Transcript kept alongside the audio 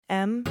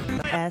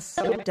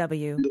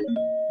MSW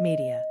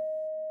Media.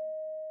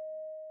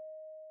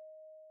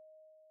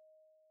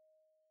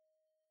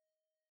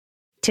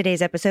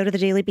 Today's episode of The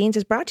Daily Beans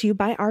is brought to you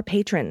by our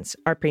patrons.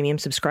 Our premium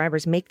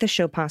subscribers make the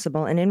show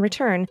possible, and in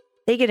return,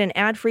 they get an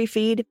ad-free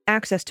feed,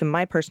 access to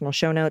my personal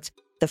show notes,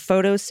 the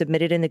photos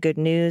submitted in the good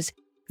news,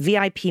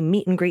 VIP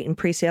meet and greet and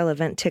pre-sale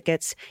event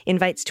tickets,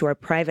 invites to our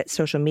private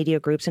social media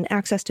groups, and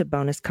access to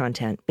bonus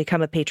content.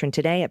 Become a patron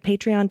today at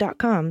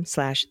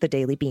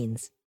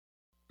patreon.com/thedailybeans.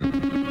 News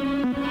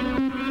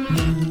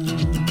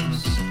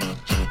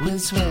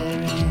with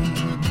swearing.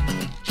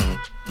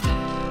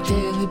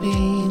 Daily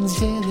Beans,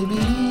 Daily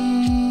Beans.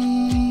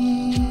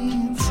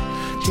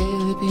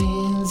 Daily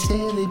Beans,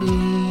 Daily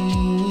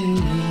Beans.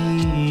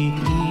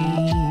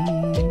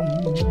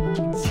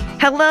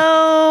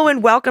 Hello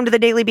and welcome to the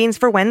Daily Beans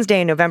for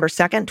Wednesday, November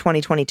 2nd,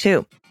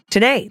 2022.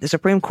 Today, the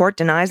Supreme Court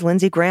denies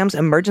Lindsey Graham's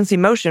emergency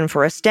motion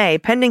for a stay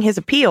pending his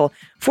appeal,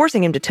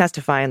 forcing him to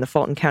testify in the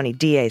Fulton County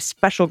DA's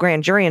special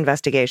grand jury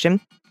investigation.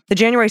 The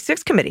January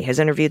 6th committee has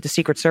interviewed the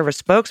Secret Service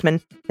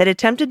spokesman that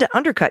attempted to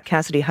undercut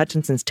Cassidy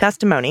Hutchinson's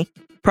testimony.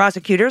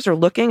 Prosecutors are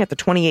looking at the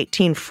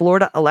 2018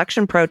 Florida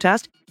election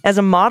protest as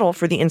a model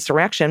for the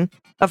insurrection.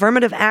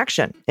 Affirmative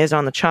action is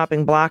on the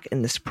chopping block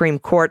in the Supreme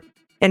Court,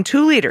 and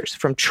two leaders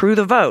from True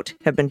the Vote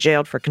have been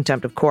jailed for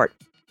contempt of court.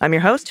 I'm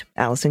your host,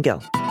 Allison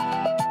Gill.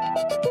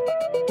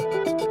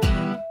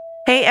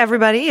 Hey,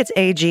 everybody, it's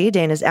AG.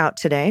 Dana's out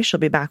today. She'll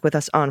be back with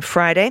us on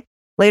Friday.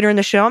 Later in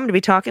the show, I'm going to be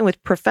talking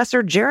with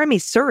Professor Jeremi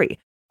Suri,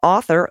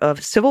 author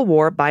of Civil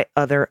War by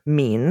Other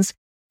Means.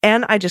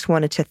 And I just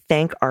wanted to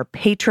thank our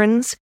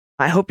patrons.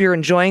 I hope you're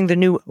enjoying the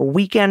new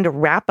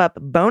weekend wrap-up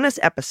bonus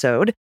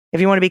episode. If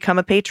you want to become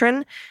a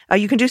patron,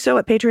 you can do so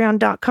at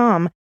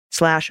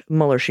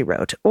patreon.com/Mueller, She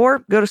Wrote, or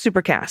go to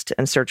Supercast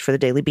and search for The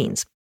Daily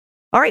Beans.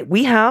 All right,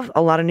 we have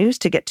a lot of news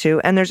to get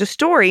to, and there's a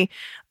story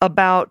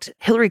about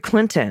Hillary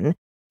Clinton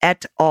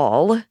et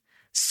al.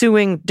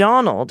 Suing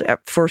Donald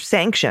for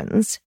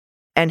sanctions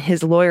and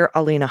his lawyer,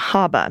 Alina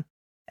Habba.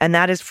 And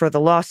that is for the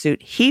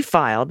lawsuit they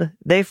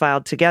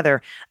filed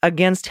together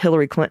against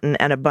Hillary Clinton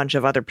and a bunch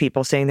of other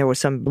people, saying there was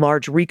some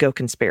large RICO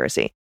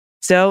conspiracy.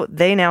 So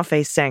they now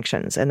face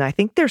sanctions, and I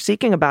think they're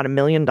seeking about $1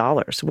 million.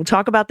 We'll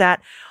talk about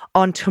that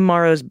on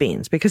tomorrow's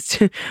Beans, because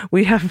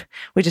we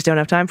just don't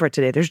have time for it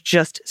today. There's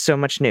just so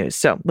much news.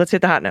 So let's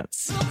hit the hot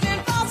notes.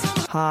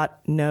 Hot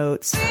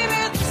notes.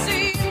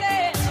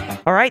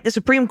 All right, the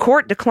Supreme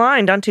Court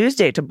declined on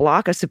Tuesday to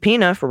block a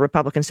subpoena for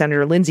Republican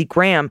Senator Lindsey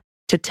Graham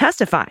to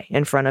testify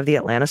in front of the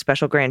Atlanta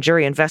special grand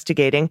jury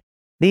investigating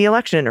the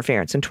election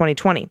interference in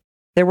 2020.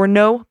 There were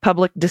no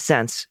public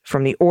dissents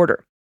from the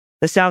order.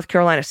 The South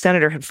Carolina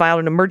senator had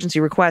filed an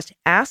emergency request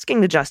asking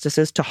the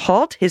justices to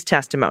halt his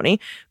testimony,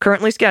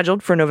 currently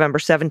scheduled for November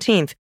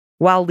 17th,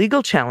 while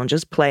legal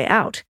challenges play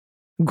out.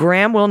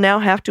 Graham will now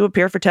have to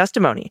appear for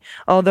testimony,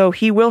 although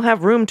he will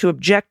have room to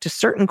object to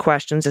certain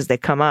questions as they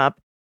come up,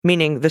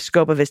 meaning the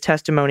scope of his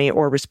testimony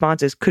or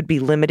responses could be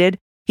limited.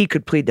 He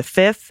could plead the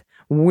fifth.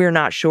 We're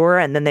not sure,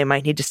 and then they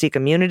might need to seek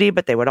immunity,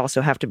 but they would also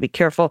have to be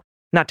careful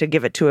not to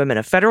give it to him in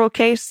a federal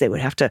case. They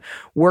would have to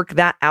work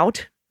that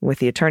out with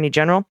the Attorney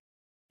General.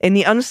 In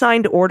the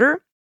unsigned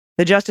order,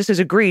 the justices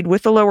agreed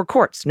with the lower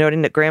courts,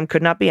 noting that Graham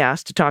could not be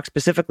asked to talk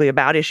specifically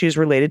about issues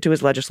related to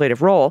his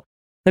legislative role.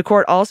 The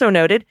court also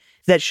noted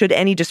that should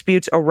any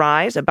disputes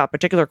arise about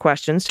particular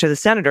questions to the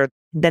senator,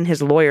 then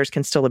his lawyers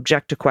can still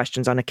object to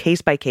questions on a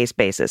case-by-case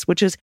basis,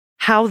 which is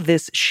how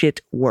this shit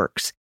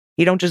works.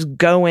 You don't just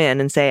go in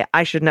and say,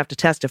 I shouldn't have to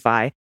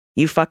testify.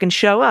 You fucking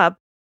show up,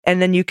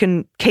 and then you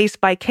can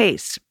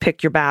case-by-case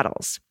pick your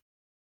battles.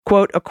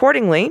 Quote,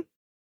 accordingly,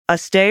 a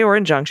stay or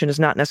injunction is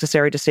not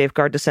necessary to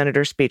safeguard the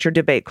senator's speech or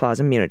debate clause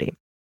immunity.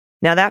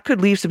 Now, that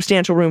could leave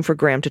substantial room for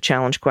Graham to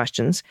challenge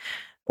questions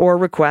or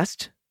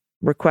requests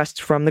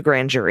from the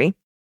grand jury,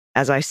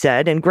 as I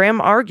said, and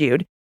Graham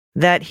argued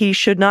that he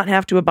should not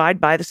have to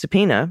abide by the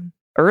subpoena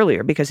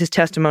earlier because his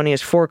testimony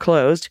is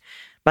foreclosed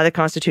by the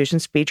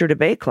Constitution's speech or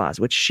debate clause,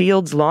 which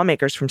shields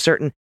lawmakers from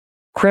certain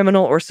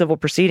criminal or civil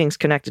proceedings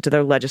connected to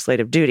their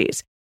legislative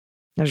duties.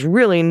 There's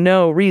really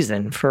no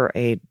reason for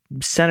a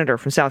senator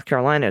from South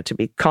Carolina to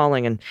be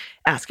calling and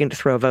asking to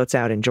throw votes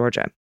out in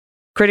Georgia.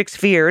 Critics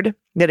feared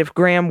that if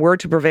Graham were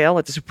to prevail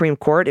at the Supreme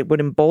Court, it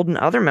would embolden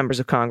other members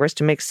of Congress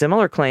to make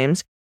similar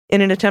claims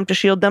in an attempt to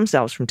shield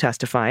themselves from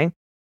testifying.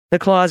 The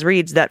clause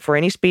reads that for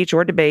any speech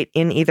or debate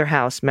in either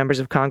house, members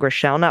of Congress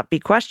shall not be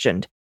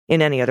questioned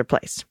in any other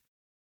place.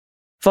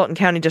 Fulton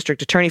County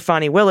District Attorney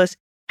Fani Willis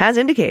has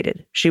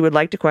indicated she would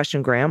like to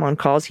question Graham on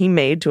calls he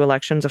made to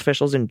elections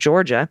officials in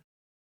Georgia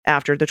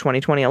after the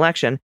 2020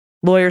 election.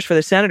 Lawyers for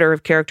the senator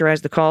have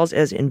characterized the calls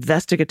as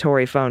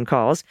investigatory phone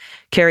calls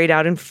carried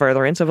out in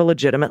furtherance of a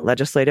legitimate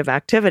legislative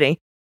activity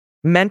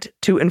meant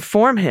to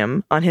inform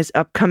him on his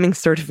upcoming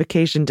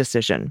certification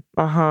decision.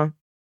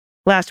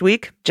 Last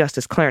week,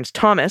 Justice Clarence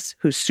Thomas,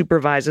 who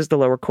supervises the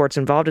lower courts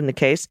involved in the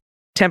case,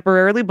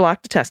 temporarily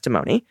blocked the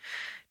testimony.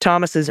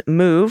 Thomas's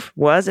move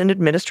was an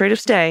administrative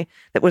stay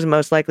that was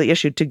most likely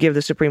issued to give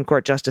the Supreme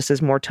Court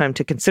justices more time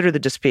to consider the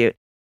dispute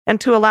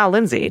and to allow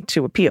Lindsey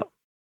to appeal.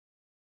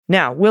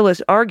 Now,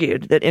 Willis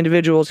argued that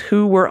individuals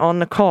who were on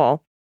the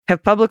call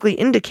have publicly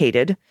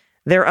indicated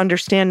their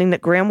understanding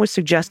that Graham was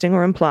suggesting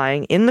or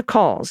implying in the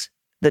calls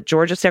that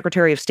Georgia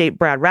Secretary of State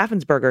Brad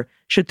Raffensperger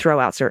should throw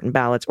out certain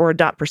ballots or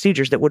adopt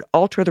procedures that would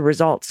alter the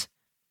results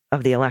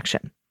of the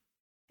election.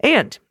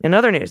 And in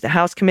other news, the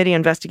House Committee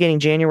investigating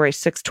January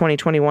 6,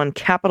 2021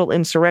 Capitol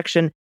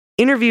insurrection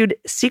interviewed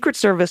Secret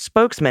Service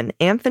spokesman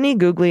Anthony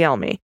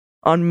Guglielmi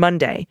on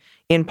Monday,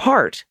 in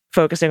part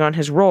focusing on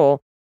his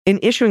role in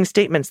issuing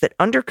statements that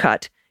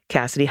undercut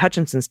Cassidy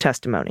Hutchinson's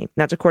testimony.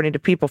 That's according to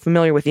people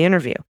familiar with the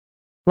interview.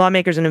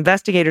 Lawmakers and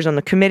investigators on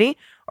the committee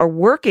are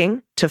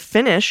working to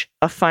finish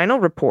a final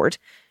report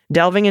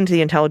delving into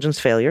the intelligence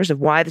failures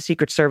of why the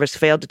Secret Service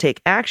failed to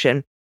take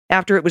action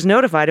after it was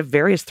notified of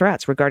various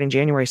threats regarding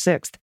January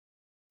 6th.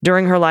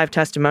 During her live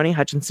testimony,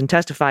 Hutchinson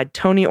testified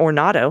Tony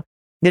Ornato,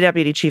 the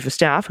deputy chief of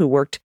staff who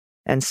worked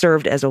and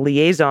served as a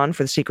liaison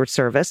for the Secret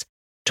Service,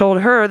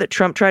 told her that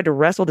Trump tried to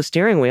wrestle the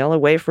steering wheel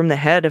away from the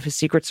head of his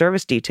Secret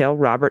Service detail,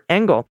 Robert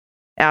Engel,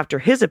 after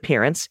his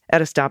appearance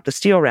at a Stop the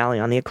Steal rally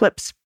on the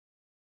Eclipse.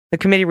 The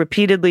committee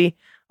repeatedly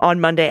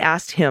on Monday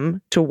asked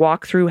him to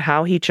walk through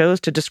how he chose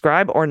to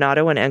describe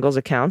Ornato and Engel's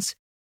accounts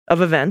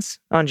of events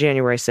on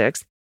January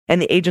 6th and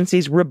the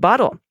agency's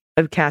rebuttal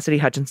of Cassidy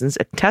Hutchinson's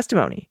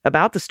testimony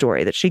about the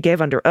story that she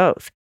gave under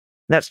oath.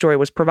 That story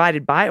was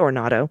provided by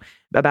Ornato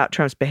about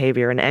Trump's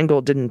behavior, and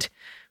Engel didn't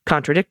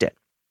contradict it.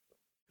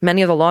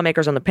 Many of the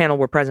lawmakers on the panel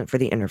were present for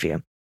the interview,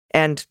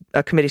 and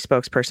a committee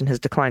spokesperson has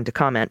declined to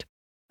comment.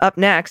 Up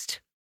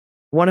next,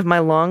 one of my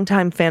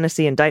longtime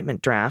fantasy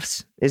indictment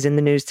drafts is in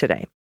the news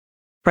today.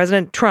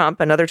 President Trump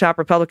and other top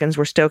Republicans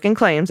were stoking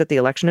claims that the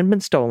election had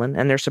been stolen,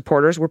 and their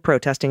supporters were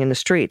protesting in the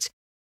streets.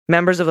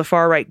 Members of the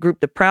far-right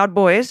group the Proud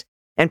Boys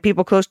and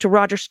people close to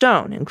Roger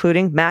Stone,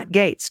 including Matt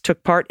Gaetz,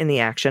 took part in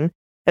the action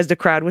as the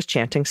crowd was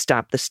chanting,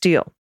 "Stop the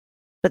Steal."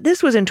 But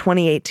this was in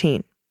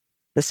 2018.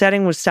 The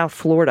setting was South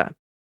Florida,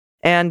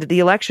 and the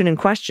election in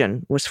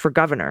question was for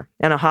governor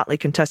and a hotly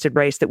contested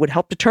race that would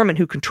help determine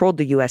who controlled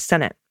the U.S.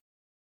 Senate.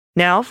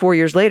 Now, 4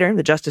 years later,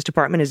 the Justice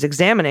Department is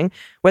examining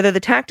whether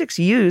the tactics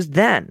used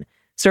then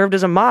served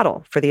as a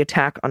model for the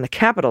attack on the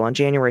Capitol on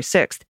January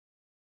 6th.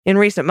 In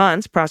recent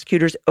months,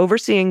 prosecutors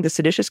overseeing the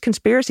seditious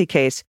conspiracy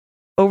case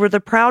over the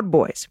Proud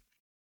Boys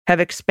have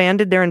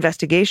expanded their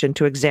investigation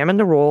to examine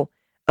the role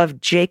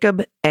of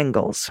Jacob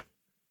Engels.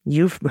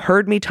 You've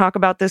heard me talk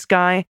about this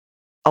guy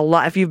a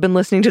lot if you've been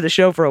listening to the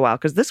show for a while,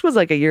 because this was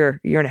like a year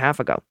and a half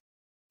ago.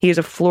 He is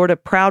a Florida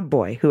Proud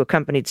Boy who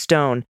accompanied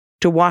Stone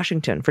to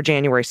Washington for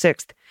January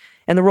 6th,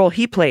 and the role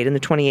he played in the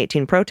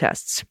 2018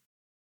 protests.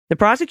 The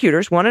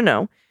prosecutors want to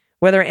know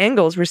whether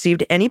Engels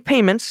received any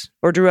payments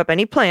or drew up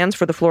any plans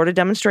for the Florida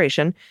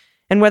demonstration,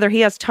 and whether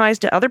he has ties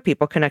to other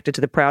people connected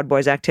to the Proud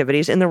Boys'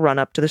 activities in the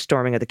run-up to the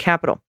storming of the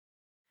Capitol.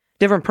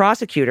 Different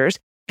prosecutors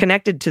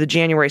connected to the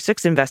January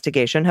 6th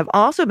investigation have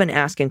also been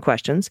asking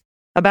questions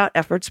about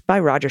efforts by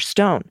Roger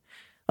Stone,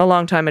 a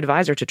longtime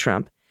advisor to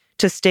Trump,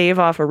 to stave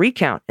off a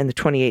recount in the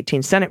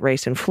 2018 Senate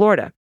race in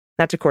Florida.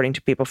 That's according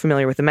to people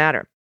familiar with the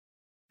matter.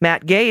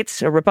 Matt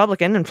Gaetz, a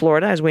Republican in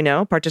Florida, as we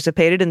know,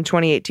 participated in the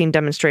 2018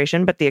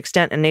 demonstration, but the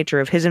extent and nature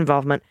of his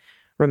involvement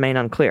remain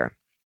unclear.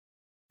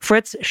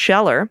 Fritz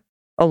Scheller,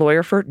 a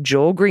lawyer for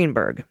Joel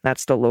Greenberg,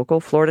 that's the local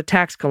Florida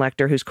tax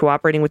collector who's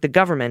cooperating with the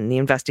government in the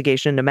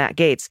investigation into Matt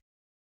Gaetz,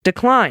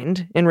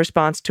 declined in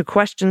response to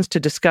questions to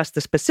discuss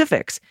the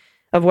specifics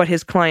of what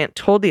his client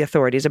told the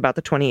authorities about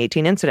the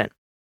 2018 incident.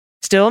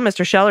 Still,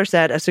 Mr. Scheller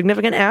said a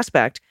significant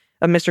aspect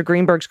of Mr.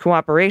 Greenberg's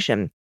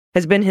cooperation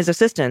has been his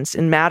assistance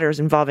in matters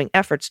involving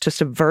efforts to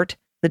subvert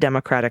the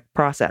democratic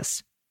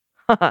process.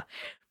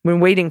 Been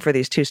waiting for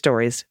these two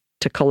stories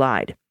to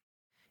collide.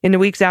 In the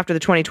weeks after the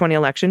 2020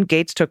 election,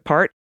 Gaetz took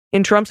part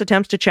in Trump's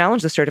attempts to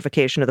challenge the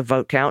certification of the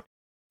vote count,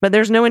 but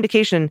there's no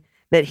indication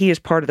that he is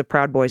part of the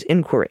Proud Boys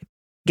inquiry.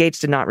 Gaetz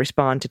did not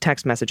respond to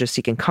text messages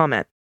seeking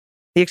comment.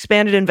 The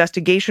expanded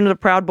investigation of the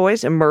Proud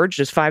Boys emerged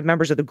as 5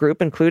 members of the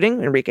group,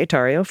 including Enrique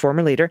Tarrio,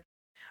 former leader,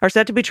 are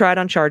set to be tried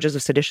on charges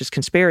of seditious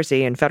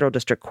conspiracy in federal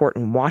district court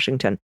in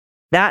Washington.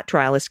 That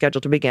trial is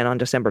scheduled to begin on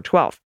December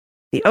 12th.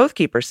 The Oath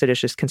Keepers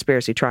seditious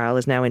conspiracy trial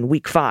is now in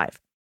week 5.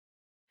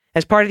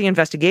 As part of the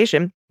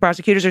investigation,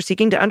 prosecutors are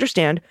seeking to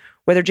understand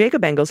whether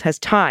Jacob Engels has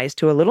ties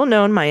to a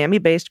little-known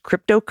Miami-based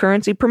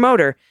cryptocurrency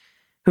promoter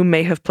who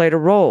may have played a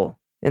role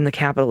in the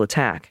Capitol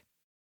attack.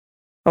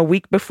 A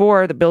week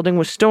before the building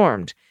was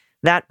stormed,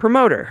 that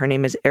promoter, her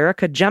name is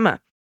Erica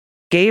Gemma,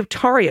 gave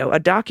Tarrio a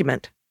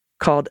document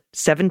called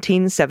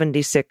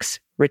 1776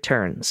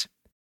 Returns,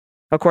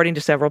 according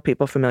to several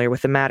people familiar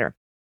with the matter.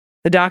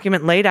 The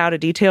document laid out a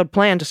detailed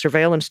plan to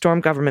surveil and storm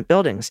government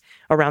buildings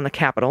around the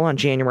Capitol on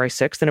January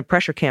 6th in a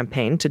pressure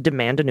campaign to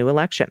demand a new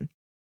election.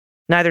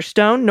 Neither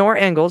Stone nor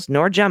Engels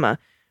nor Gemma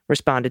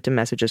responded to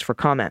messages for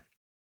comment.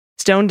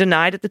 Stone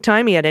denied at the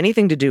time he had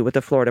anything to do with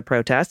the Florida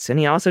protests, and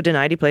he also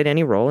denied he played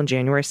any role in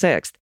January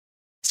 6th.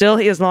 Still,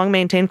 he has long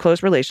maintained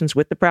close relations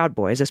with the Proud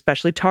Boys,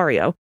 especially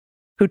Tarrio,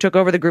 who took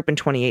over the group in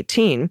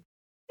 2018,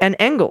 and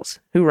Engels,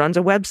 who runs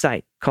a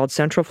website called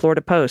Central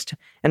Florida Post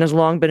and has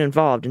long been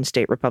involved in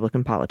state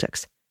Republican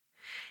politics.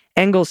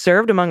 Engels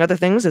served, among other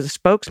things, as a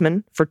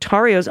spokesman for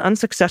Tarrio's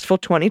unsuccessful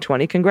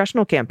 2020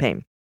 congressional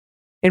campaign.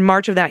 In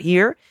March of that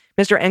year,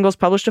 Mr. Engels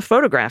published a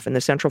photograph in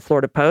the Central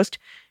Florida Post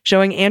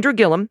showing Andrew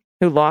Gillum,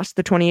 who lost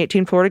the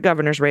 2018 Florida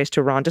governor's race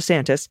to Ron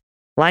DeSantis,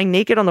 lying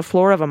naked on the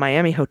floor of a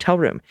Miami hotel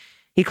room.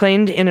 He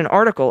claimed in an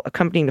article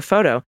accompanying the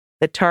photo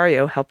that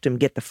Tarrio helped him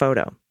get the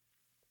photo.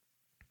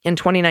 In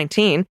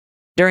 2019,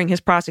 during his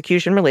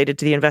prosecution related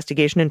to the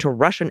investigation into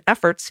Russian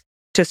efforts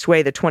to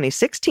sway the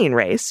 2016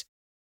 race,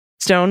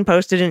 Stone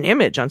posted an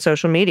image on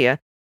social media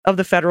of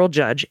the federal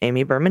judge,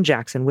 Amy Berman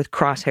Jackson, with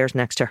crosshairs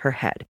next to her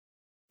head.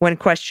 When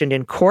questioned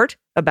in court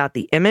about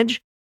the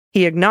image,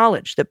 he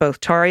acknowledged that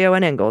both Tarrio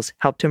and Engels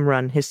helped him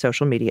run his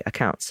social media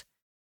accounts.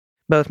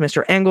 Both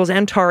Mr. Engels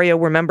and Tarrio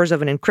were members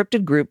of an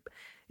encrypted group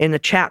in the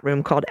chat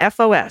room called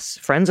FOS,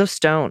 Friends of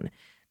Stone,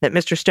 that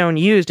Mr. Stone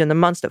used in the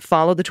months that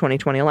followed the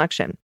 2020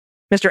 election.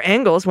 Mr.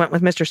 Engels went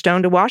with Mr.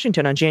 Stone to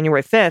Washington on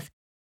January 5th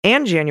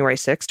and January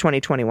 6,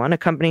 2021,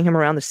 accompanying him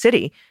around the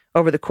city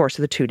over the course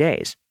of the 2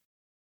 days.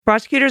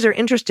 Prosecutors are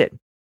interested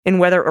in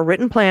whether a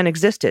written plan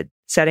existed,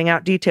 setting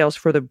out details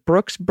for the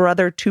Brooks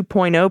Brother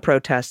 2.0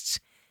 protests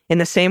in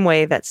the same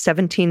way that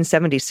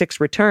 1776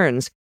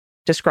 returns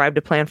described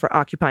a plan for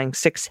occupying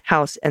 6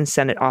 House and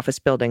Senate office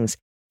buildings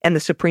and the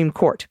Supreme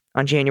Court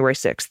on January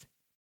 6th.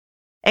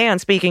 And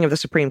speaking of the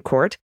Supreme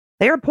Court,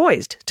 they are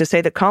poised to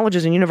say that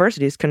colleges and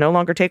universities can no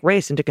longer take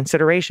race into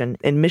consideration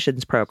in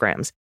admissions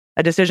programs,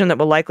 a decision that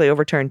will likely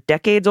overturn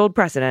decades-old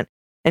precedent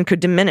and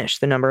could diminish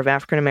the number of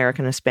African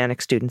American and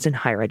Hispanic students in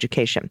higher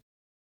education.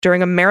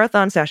 During a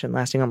marathon session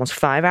lasting almost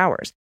 5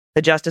 hours,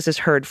 the justices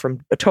heard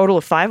from a total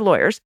of 5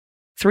 lawyers.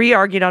 3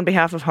 argued on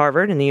behalf of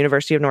Harvard and the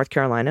University of North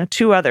Carolina.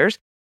 2 others,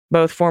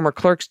 both former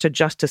clerks to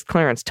Justice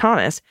Clarence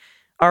Thomas,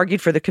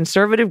 argued for the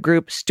conservative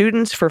group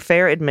Students for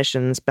Fair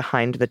Admissions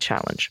behind the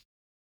challenge.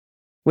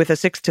 With a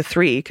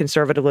 6-3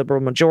 conservative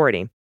liberal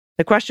majority,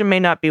 the question may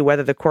not be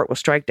whether the court will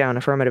strike down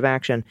affirmative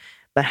action,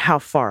 but how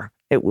far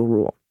it will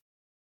rule.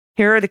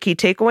 Here are the key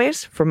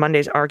takeaways from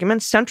Monday's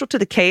arguments. Central to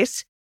the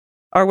case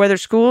are whether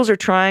schools are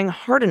trying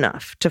hard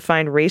enough to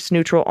find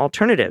race-neutral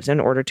alternatives in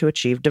order to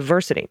achieve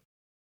diversity.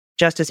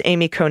 Justice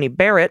Amy Coney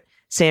Barrett,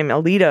 Sam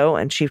Alito,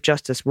 and Chief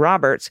Justice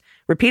Roberts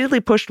repeatedly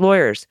pushed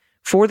lawyers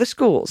for the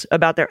schools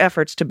about their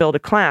efforts to build a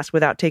class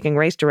without taking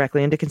race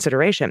directly into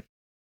consideration.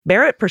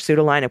 Barrett pursued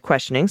a line of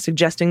questioning,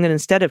 suggesting that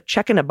instead of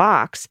checking a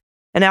box,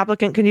 an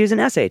applicant could use an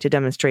essay to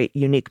demonstrate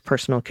unique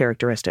personal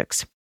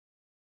characteristics.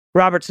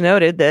 Roberts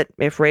noted that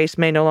if race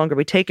may no longer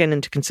be taken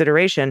into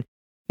consideration,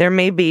 there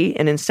may be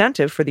an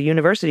incentive for the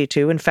university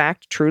to, in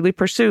fact, truly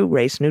pursue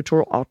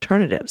race-neutral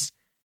alternatives.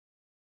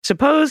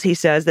 Suppose, he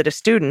says, that a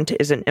student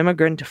is an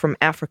immigrant from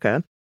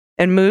Africa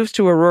and moves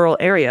to a rural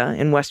area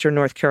in western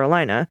North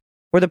Carolina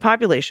where the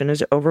population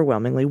is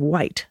overwhelmingly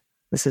white.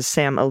 This is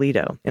Sam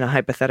Alito in a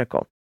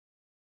hypothetical.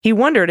 He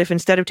wondered if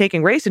instead of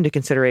taking race into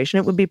consideration,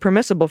 it would be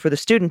permissible for the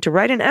student to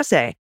write an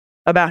essay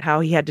about how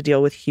he had to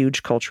deal with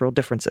huge cultural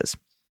differences.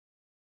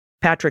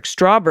 Patrick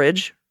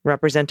Strawbridge,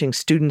 representing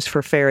Students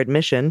for Fair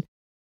Admission,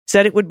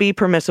 said it would be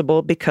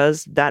permissible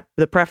because that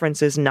the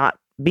preference is not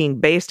being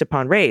based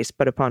upon race,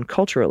 but upon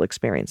cultural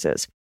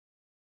experiences.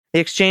 The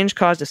exchange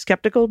caused a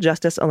skeptical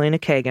Justice Elena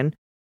Kagan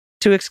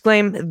to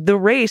exclaim, "The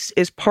race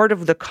is part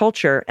of the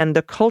culture, and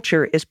the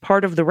culture is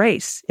part of the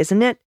race,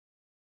 isn't it?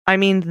 I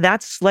mean,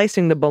 that's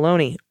slicing the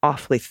bologna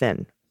awfully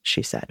thin,"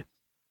 she said.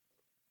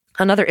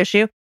 Another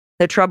issue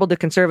that troubled the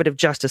conservative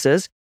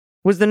justices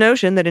was the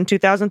notion that in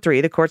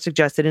 2003, the court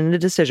suggested in a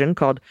decision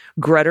called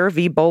Grutter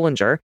v.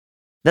 Bollinger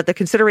that the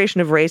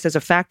consideration of race as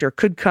a factor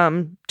could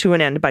come to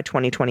an end by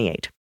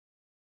 2028.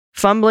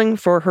 Fumbling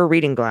for her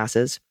reading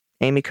glasses,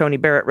 Amy Coney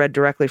Barrett read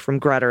directly from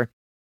Grutter,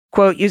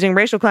 quote, "Using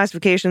racial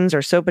classifications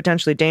are so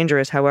potentially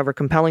dangerous, however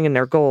compelling in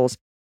their goals,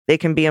 they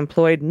can be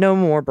employed no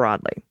more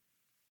broadly."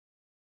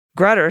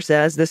 Grutter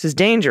says this is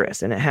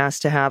dangerous and it has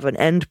to have an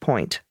end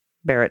point,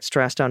 Barrett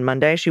stressed on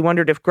Monday. She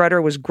wondered if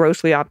Grutter was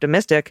grossly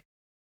optimistic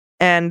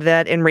and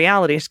that in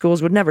reality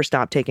schools would never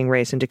stop taking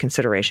race into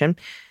consideration.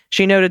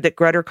 She noted that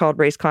Grutter called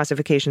race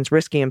classifications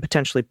risky and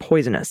potentially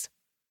poisonous.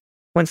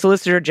 When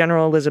Solicitor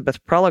General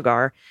Elizabeth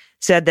Prelogar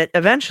said that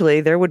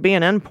eventually there would be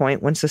an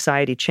endpoint when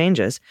society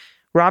changes,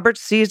 Roberts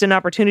seized an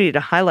opportunity to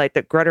highlight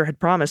that Grutter had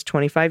promised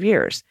 25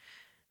 years.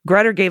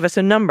 "Grutter gave us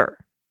a number,"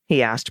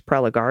 he asked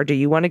Prelogar. "Do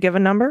you want to give a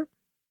number?"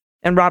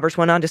 And Roberts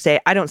went on to say,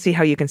 "I don't see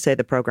how you can say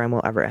the program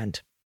will ever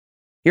end.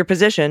 Your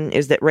position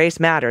is that race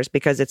matters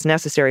because it's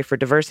necessary for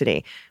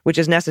diversity, which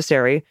is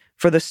necessary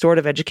for the sort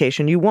of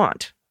education you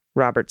want,"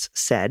 Roberts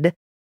said.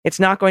 "It's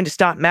not going to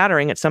stop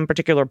mattering at some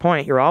particular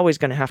point. You're always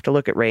going to have to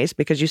look at race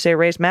because you say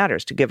race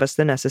matters to give us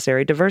the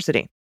necessary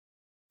diversity."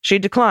 She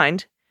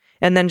declined,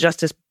 and then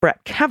Justice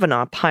Brett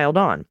Kavanaugh piled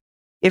on.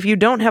 "If you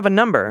don't have a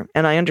number,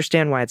 and I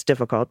understand why it's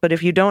difficult, but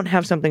if you don't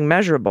have something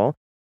measurable,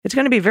 it's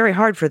going to be very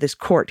hard for this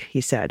court," he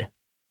said.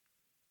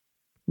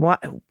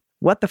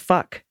 What the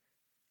fuck?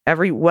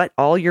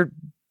 All your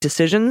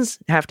decisions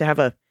have to have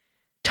a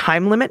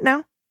time limit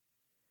now?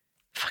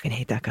 Fucking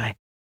hate that guy.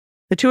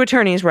 The 2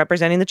 attorneys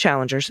representing the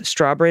challengers,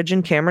 Strawbridge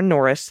and Cameron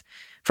Norris,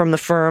 from the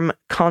firm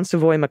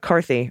Consovoy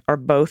McCarthy are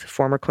both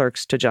former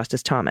clerks to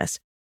Justice Thomas,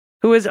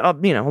 who is a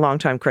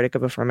longtime critic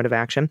of affirmative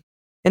action.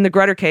 In the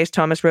Grutter case,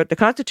 Thomas wrote, "The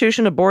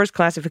Constitution abhors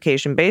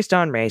classification based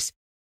on race,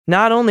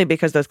 not only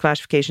because those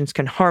classifications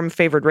can harm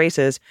favored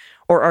races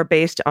or are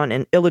based on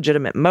an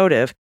illegitimate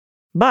motive,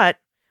 but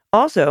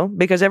also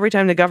because every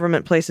time the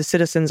government places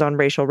citizens on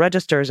racial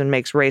registers and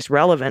makes race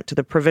relevant to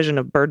the provision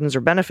of burdens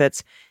or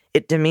benefits,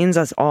 it demeans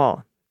us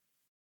all."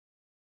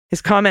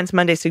 His comments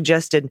Monday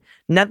suggested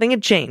nothing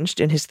had changed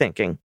in his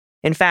thinking.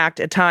 In fact,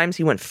 at times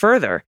he went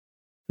further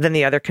than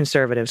the other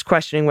conservatives,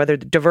 questioning whether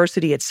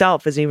diversity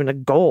itself is even a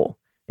goal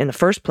in the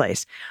first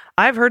place.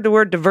 "I've heard the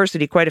word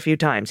diversity quite a few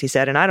times," he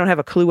said, "and I don't have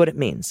a clue what it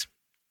means."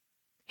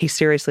 He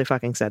seriously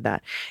fucking said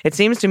that. "It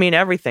seems to mean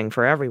everything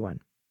for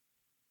everyone."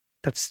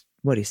 That's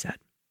what he said.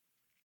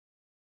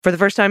 For the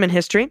first time in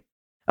history,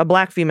 a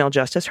black female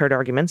justice heard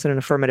arguments in an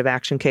affirmative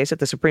action case at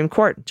the Supreme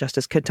Court.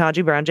 Justice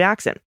Ketanji Brown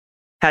Jackson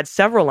had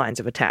several lines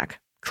of attack,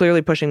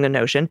 clearly pushing the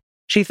notion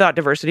she thought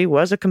diversity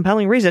was a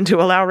compelling reason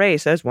to allow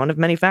race as one of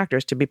many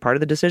factors to be part of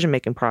the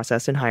decision-making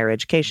process in higher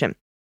education.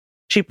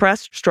 She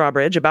pressed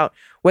Strawbridge about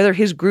whether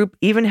his group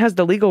even has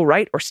the legal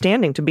right or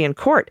standing to be in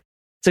court,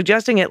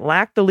 suggesting it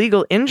lacked the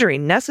legal injury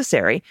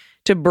necessary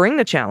to bring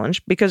the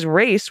challenge because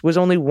race was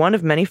only one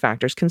of many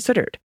factors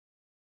considered.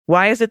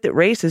 Why is it that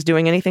race is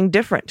doing anything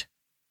different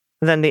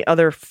than the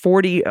other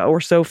 40 or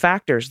so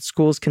factors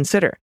schools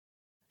consider?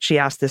 She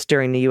asked this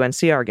during the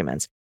UNC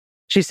arguments.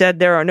 She said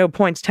there are no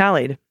points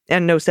tallied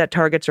and no set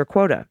targets or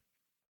quota.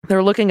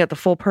 They're looking at the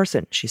full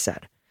person, she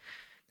said.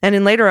 And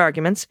in later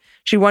arguments,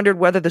 she wondered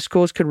whether the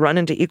schools could run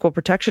into equal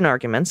protection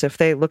arguments if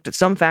they looked at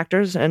some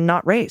factors and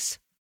not race.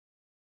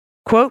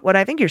 Quote, "What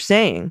I think you're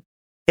saying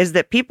is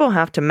that people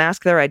have to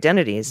mask their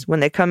identities when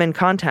they come in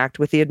contact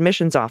with the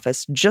admissions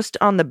office just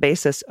on the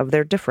basis of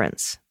their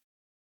difference."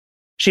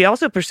 She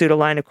also pursued a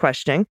line of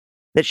questioning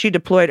that she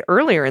deployed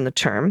earlier in the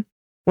term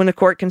when the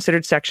court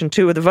considered Section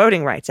 2 of the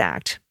Voting Rights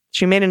Act.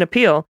 She made an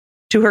appeal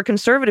to her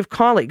conservative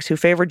colleagues who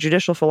favored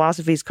judicial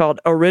philosophies called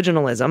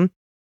originalism,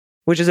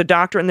 which is a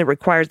doctrine that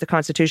requires the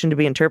Constitution to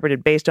be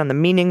interpreted based on the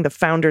meaning the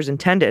founders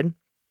intended.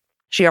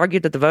 She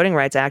argued that the Voting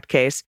Rights Act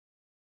case,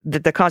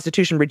 that the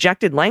Constitution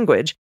rejected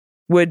language,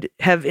 would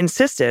have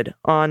insisted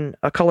on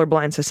a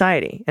colorblind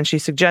society. And she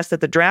suggests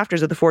that the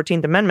drafters of the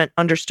 14th Amendment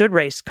understood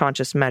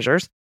race-conscious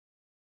measures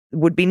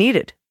would be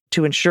needed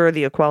to ensure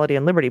the equality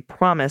and liberty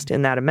promised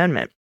in that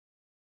amendment.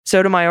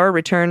 Sotomayor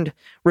returned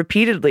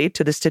repeatedly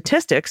to the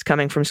statistics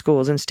coming from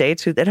schools and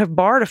states that have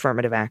barred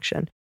affirmative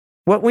action.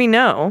 What we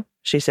know,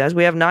 she says,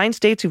 we have 9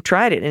 states who've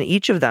tried it. In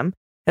each of them,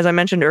 as I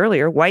mentioned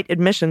earlier, white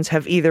admissions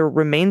have either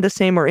remained the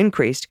same or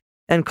increased,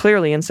 and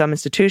clearly in some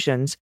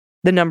institutions,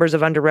 the numbers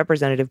of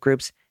underrepresented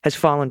groups has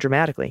fallen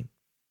dramatically.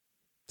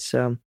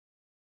 So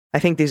I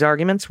think these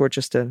arguments were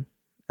just an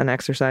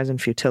exercise in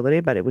futility,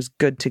 but it was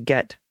good to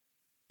get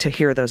to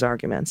hear those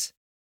arguments.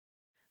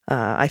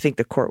 I think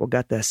the court will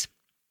gut this.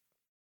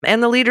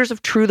 And the leaders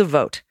of True the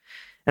Vote,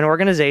 an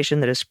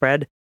organization that has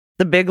spread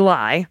the big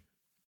lie,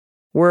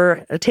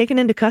 were taken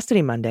into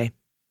custody Monday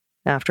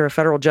after a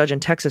federal judge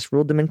in Texas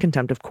ruled them in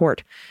contempt of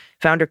court.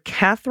 Founder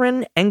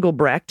Catherine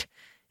Engelbrecht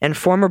and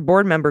former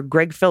board member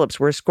Greg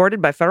Phillips were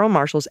escorted by federal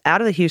marshals out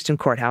of the Houston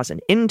courthouse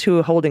and into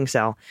a holding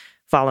cell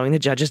following the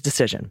judge's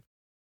decision.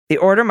 The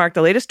order marked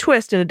the latest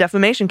twist in a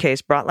defamation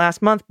case brought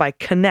last month by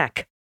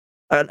Connect,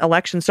 an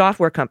election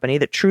software company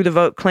that True the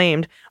Vote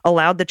claimed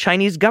allowed the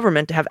Chinese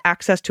government to have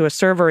access to a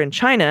server in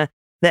China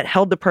that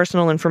held the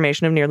personal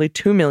information of nearly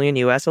 2 million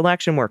U.S.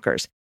 election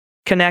workers.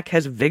 Connect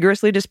has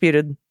vigorously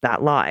disputed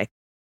that lie.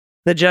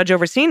 The judge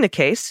overseeing the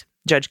case,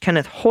 Judge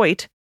Kenneth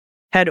Hoyt,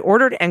 had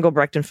ordered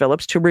Engelbrecht and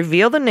Phillips to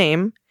reveal the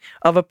name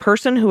of a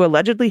person who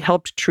allegedly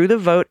helped True the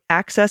Vote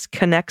access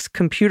Connect's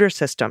computer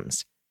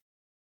systems.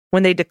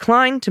 When they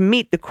declined to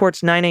meet the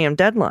court's 9 a.m.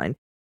 deadline,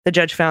 the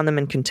judge found them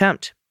in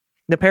contempt.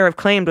 The pair have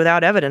claimed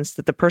without evidence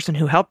that the person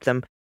who helped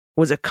them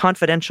was a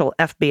confidential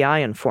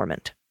FBI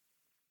informant.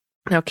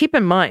 Now, keep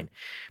in mind,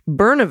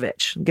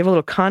 Brnovich, give a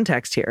little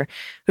context here,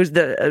 who's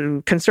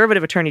the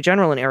conservative attorney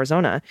general in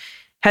Arizona,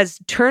 has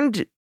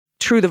turned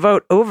True the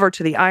Vote over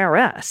to the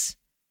IRS,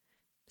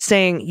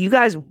 saying, you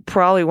guys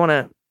probably want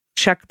to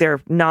check their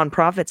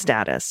nonprofit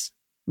status,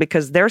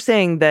 because they're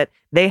saying that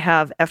they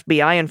have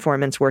FBI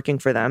informants working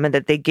for them and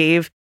that they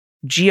gave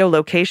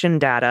geolocation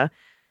data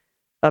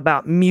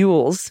about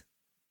mules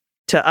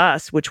to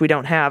us, which we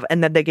don't have,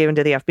 and then they gave them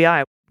to the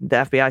FBI. The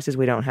FBI says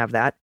we don't have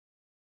that.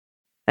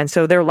 And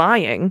so they're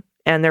lying,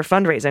 and they're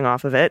fundraising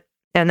off of it,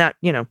 and that,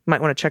 might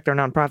want to check their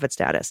nonprofit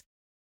status.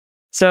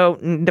 So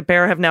the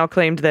pair have now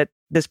claimed that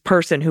this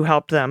person who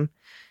helped them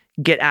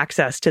get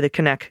access to the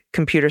Connect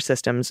computer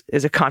systems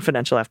is a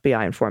confidential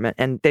FBI informant,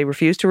 and they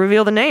refuse to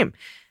reveal the name.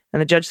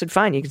 And the judge said,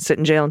 fine, you can sit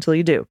in jail until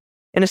you do.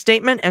 In a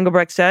statement,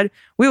 Engelbrecht said,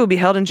 we will be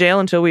held in jail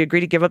until we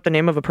agree to give up the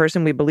name of a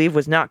person we believe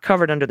was not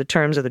covered under the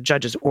terms of the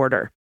judge's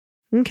order.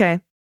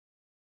 Okay.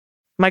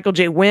 Michael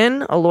J.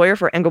 Wynn, a lawyer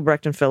for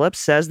Engelbrecht and Phillips,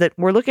 says that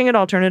we're looking at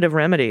alternative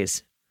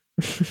remedies.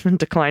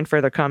 Declined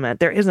further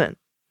comment. There isn't.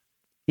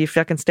 You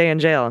fucking stay in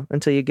jail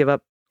until you give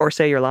up or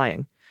say you're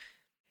lying.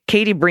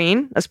 Katie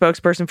Breen, a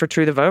spokesperson for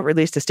True the Vote,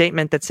 released a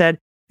statement that said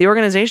the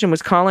organization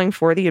was calling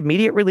for the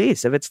immediate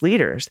release of its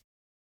leaders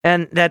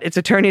and that its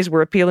attorneys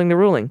were appealing the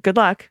ruling. Good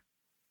luck.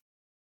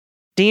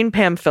 Dean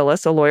Pam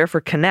Phyllis, a lawyer for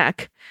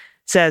Connect,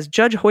 says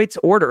Judge Hoyt's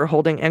order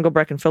holding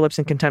Engelbrecht and Phillips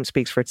in contempt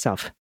speaks for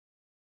itself.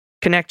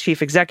 Connect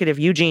chief executive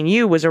Eugene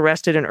Yu was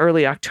arrested in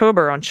early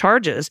October on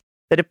charges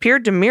that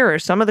appeared to mirror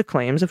some of the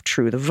claims of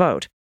True the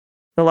Vote.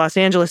 The Los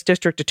Angeles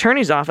District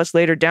Attorney's Office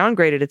later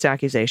downgraded its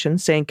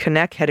accusations, saying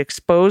Connect had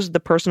exposed the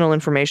personal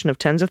information of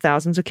tens of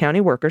thousands of county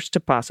workers to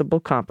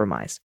possible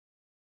compromise.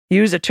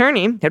 Yu's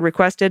attorney had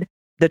requested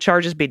the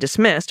charges be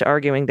dismissed,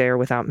 arguing they are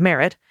without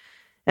merit,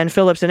 and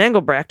Phillips and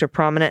Engelbrecht are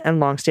prominent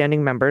and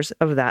longstanding members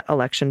of that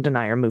election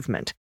denier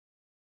movement.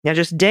 Now,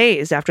 just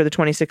days after the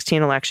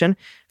 2016 election,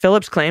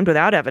 Phillips claimed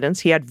without evidence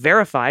he had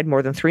verified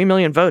more than 3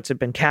 million votes had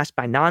been cast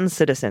by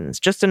non-citizens,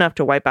 just enough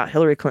to wipe out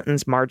Hillary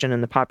Clinton's margin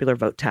in the popular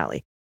vote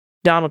tally.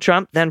 Donald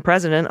Trump, then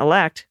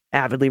president-elect,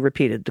 avidly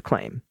repeated the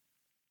claim.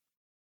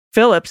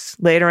 Phillips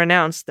later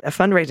announced that a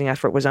fundraising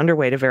effort was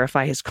underway to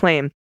verify his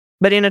claim,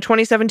 but in a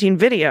 2017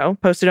 video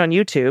posted on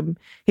YouTube,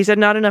 he said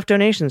not enough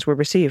donations were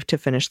received to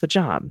finish the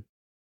job.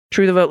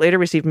 True the Vote later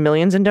received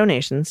millions in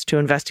donations to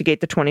investigate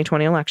the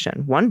 2020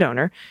 election. One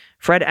donor,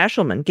 Fred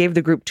Eshelman, gave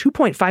the group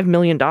 $2.5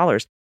 million,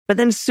 but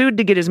then sued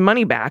to get his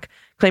money back,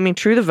 claiming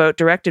True the Vote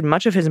directed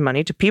much of his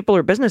money to people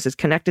or businesses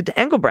connected to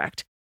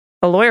Engelbrecht.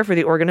 A lawyer for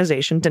the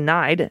organization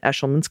denied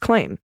Eshelman's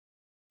claim.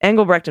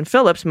 Engelbrecht and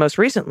Phillips most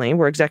recently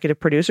were executive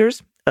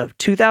producers of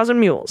 2,000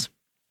 Mules,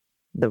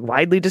 the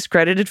widely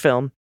discredited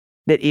film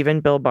that even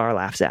Bill Barr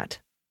laughs at.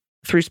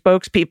 Three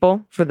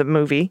spokespeople for the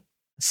movie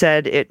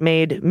said it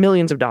made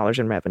millions of dollars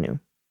in revenue.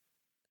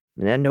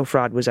 And no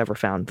fraud was ever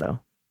found,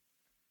 though.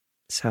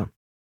 So,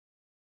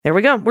 there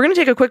we go. We're going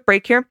to take a quick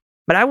break here,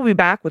 but I will be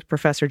back with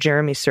Professor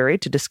Jeremi Suri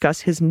to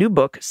discuss his new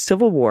book,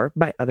 Civil War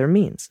by Other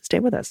Means. Stay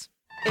with us.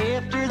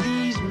 After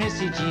these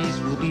messages,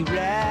 we'll be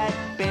right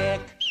back.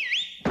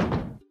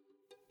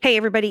 Hey,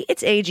 everybody,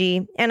 it's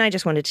AG, and I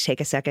just wanted to take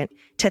a second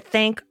to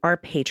thank our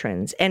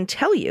patrons and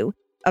tell you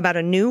about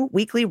a new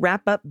weekly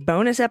wrap-up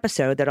bonus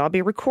episode that I'll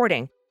be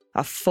recording.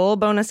 A full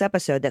bonus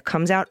episode that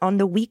comes out on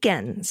the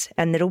weekends,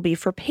 and it'll be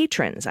for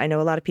patrons. I know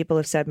a lot of people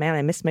have said, man,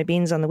 I miss my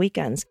beans on the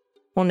weekends.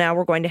 Well, now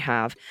we're going to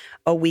have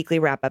a weekly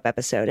wrap-up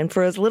episode. And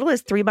for as little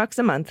as $3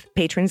 a month,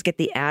 patrons get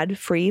the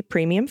ad-free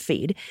premium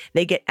feed.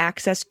 They get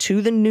access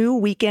to the new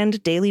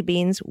weekend Daily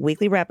Beans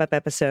weekly wrap-up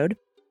episode,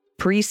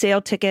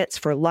 pre-sale tickets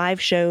for live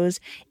shows,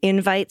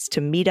 invites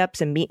to meetups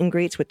and meet and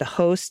greets with the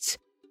hosts,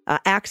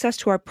 access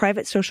to our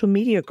private social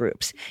media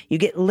groups. You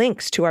get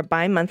links to our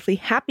bi-monthly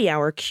happy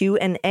hour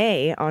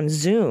Q&A on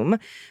Zoom,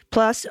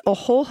 plus a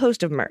whole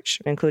host of merch,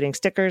 including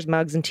stickers,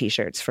 mugs, and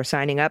t-shirts for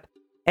signing up.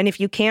 And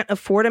if you can't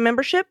afford a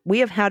membership, we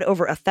have had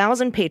over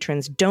 1,000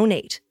 patrons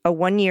donate a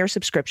 1-year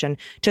subscription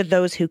to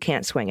those who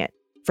can't swing it.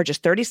 For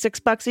just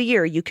 $36 a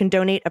year, you can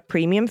donate a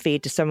premium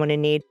feed to someone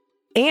in need.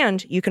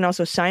 And you can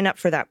also sign up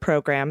for that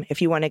program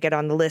if you want to get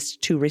on the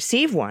list to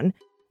receive one.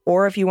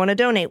 Or if you want to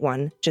donate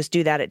one, just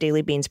do that at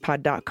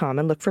dailybeanspod.com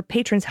and look for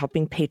Patrons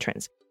Helping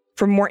Patrons.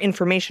 For more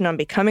information on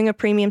becoming a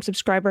premium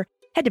subscriber,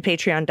 head to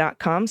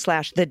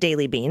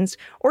patreon.com/thedailybeans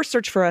or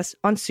search for us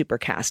on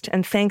Supercast.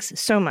 And thanks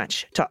so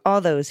much to all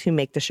those who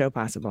make the show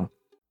possible.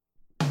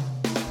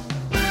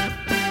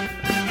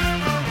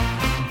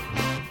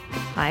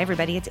 Hi,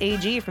 everybody. It's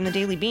AG from the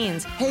Daily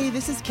Beans. Hey,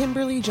 this is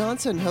Kimberly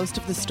Johnson, host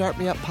of the Start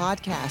Me Up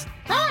podcast.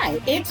 Hi,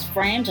 it's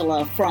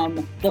Frangela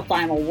from The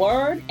Final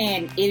Word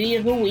and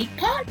Idiot of the Week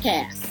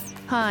podcasts.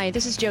 Hi,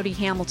 this is Jody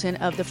Hamilton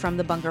of the From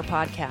the Bunker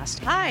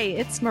podcast. Hi,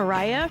 it's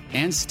Mariah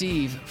and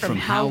Steve from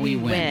How We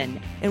Win.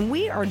 And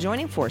we are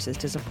joining forces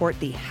to support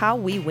the How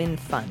We Win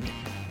Fund.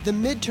 The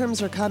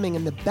midterms are coming,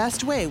 and the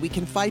best way we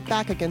can fight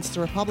back against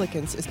the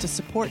Republicans is to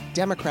support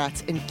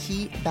Democrats in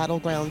key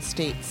battleground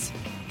states.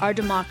 Our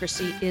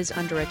democracy is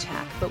under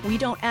attack, but we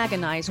don't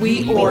agonize.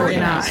 We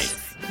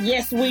organize.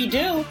 Yes, we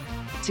do.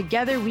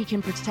 Together, we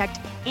can protect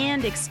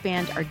and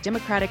expand our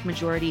Democratic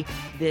majority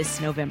this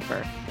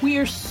November. We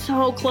are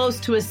so close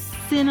to a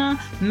Senate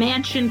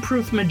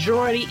mansion-proof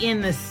majority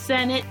in the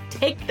Senate.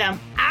 Take them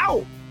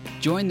out.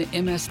 Join the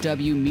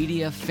MSW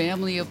Media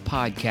family of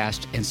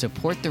podcasts and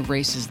support the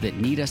races that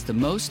need us the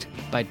most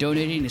by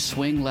donating to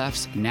Swing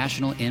Left's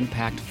National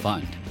Impact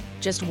Fund.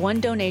 Just one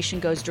donation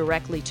goes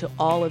directly to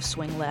all of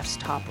Swing Left's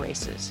top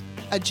races.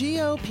 A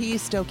GOP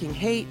stoking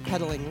hate,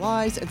 peddling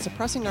lies, and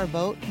suppressing our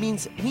vote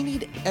means we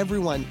need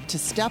everyone to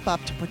step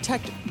up to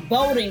protect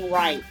voting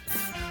rights,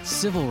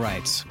 civil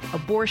rights,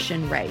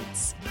 abortion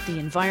rights, the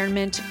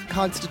environment,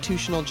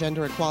 constitutional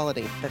gender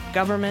equality, the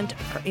government,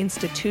 our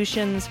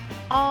institutions,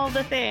 all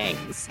the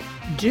things.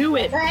 Do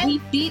it. Okay. We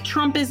beat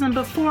Trumpism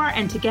before,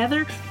 and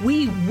together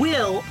we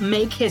will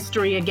make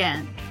history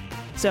again.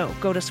 So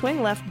go to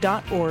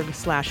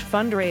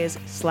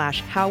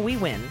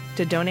swingleft.org/fundraise/howwewin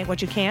to donate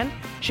what you can.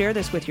 Share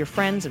this with your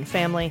friends and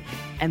family.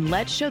 And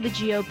let's show the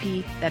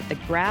GOP that the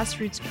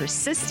grassroots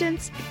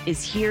persistence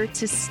is here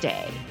to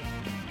stay.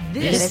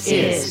 This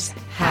is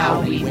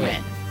How We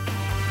Win.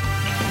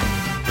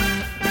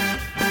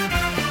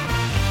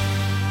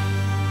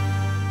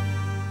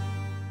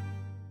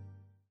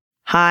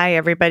 Hi,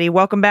 everybody.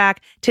 Welcome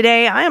back.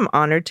 Today, I am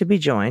honored to be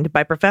joined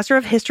by Professor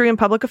of History and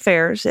Public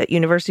Affairs at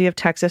University of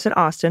Texas at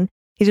Austin.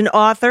 He's an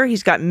author.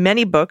 He's got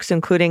many books,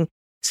 including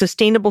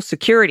Sustainable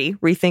Security,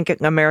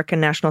 Rethinking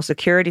American National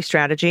Security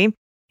Strategy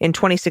in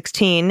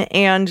 2016,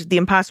 and The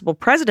Impossible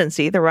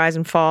Presidency, The Rise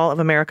and Fall of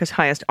America's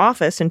Highest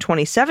Office in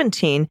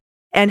 2017,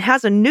 and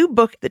has a new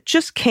book that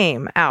just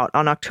came out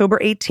on October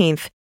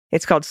 18th.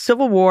 It's called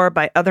Civil War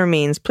by Other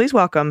Means. Please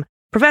welcome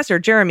Professor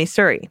Jeremi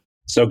Suri.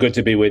 So good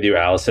to be with you,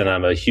 Allison.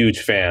 I'm a huge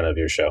fan of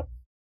your show.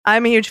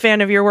 I'm a huge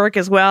fan of your work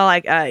as well.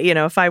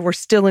 If I were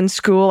still in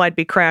school, I'd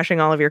be crashing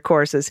all of your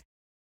courses.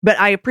 But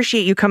I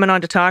appreciate you coming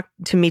on to talk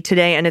to me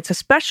today. And it's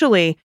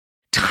especially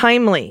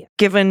timely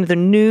given the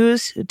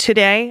news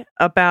today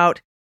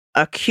about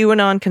a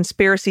QAnon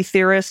conspiracy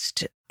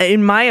theorist,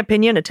 in my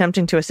opinion,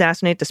 attempting to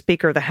assassinate the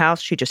Speaker of the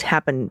House. She just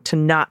happened to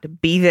not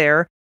be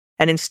there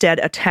and instead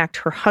attacked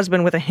her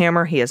husband with a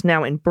hammer. He is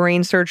now in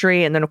brain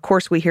surgery. And then, of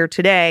course, we hear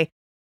today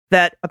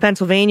that a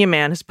Pennsylvania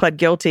man has pled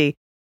guilty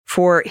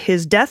for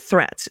his death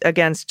threats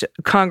against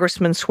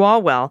Congressman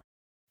Swalwell.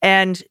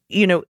 And,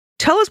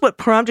 tell us what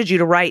prompted you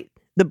to write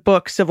the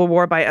book Civil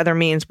War by Other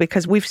Means,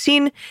 because we've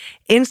seen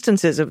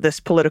instances of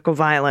this political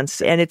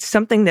violence, and it's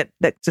something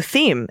that's a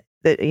theme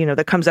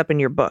that comes up in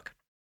your book.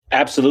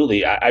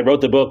 Absolutely. I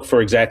wrote the book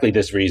for exactly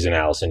this reason,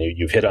 Allison.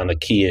 You've hit on the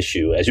key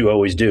issue, as you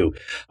always do,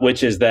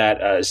 which is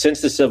that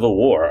since the Civil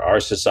War, our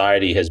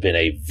society has been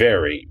a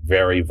very,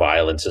 very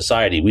violent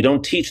society. We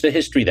don't teach the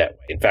history that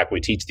way. In fact, we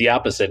teach the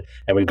opposite,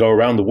 and we go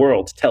around the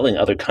world telling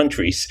other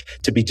countries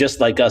to be just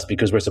like us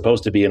because we're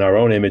supposed to be, in our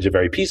own image, a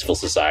very peaceful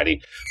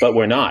society, but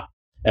we're not.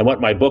 And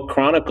what my book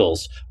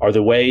chronicles are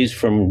the ways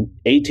from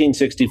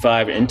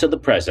 1865 into the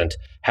present,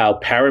 how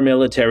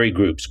paramilitary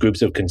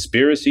groups of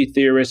conspiracy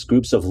theorists,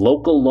 groups of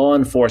local law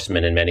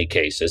enforcement in many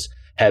cases,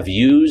 have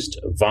used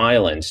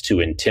violence to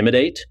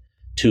intimidate,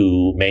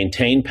 to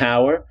maintain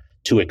power,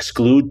 to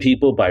exclude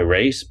people by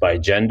race, by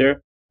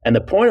gender. And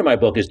the point of my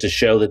book is to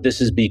show that this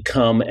has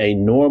become a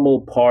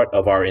normal part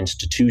of our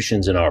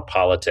institutions and our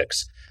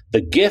politics.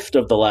 The gift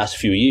of the last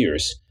few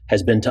years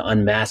has been to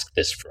unmask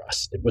this for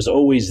us. It was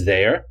always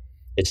there.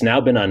 It's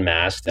now been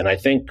unmasked, and I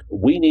think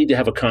we need to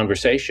have a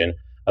conversation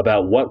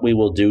about what we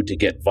will do to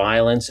get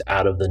violence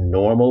out of the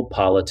normal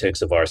politics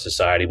of our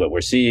society. What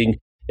we're seeing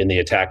in the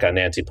attack on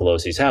Nancy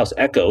Pelosi's house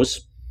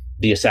echoes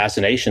the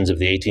assassinations of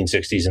the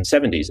 1860s and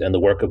 70s and the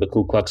work of the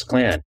Ku Klux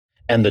Klan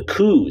and the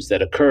coups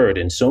that occurred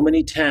in so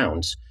many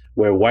towns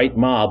where white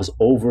mobs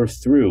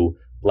overthrew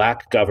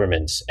Black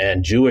governments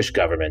and Jewish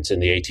governments in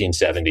the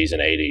 1870s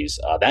and 80s.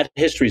 That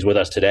history is with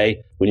us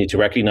today. We need to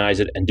recognize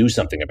it and do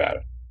something about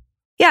it.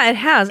 Yeah, it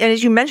has. And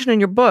as you mentioned in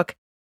your book,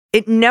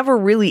 it never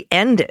really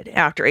ended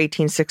after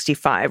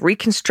 1865.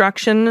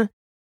 Reconstruction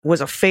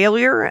was a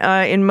failure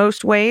in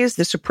most ways.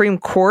 The Supreme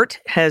Court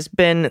has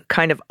been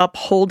kind of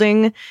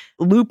upholding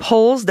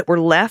loopholes that were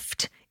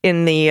left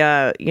in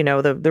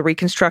the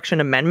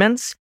Reconstruction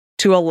amendments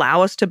to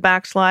allow us to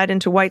backslide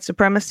into white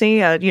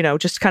supremacy,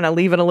 just kind of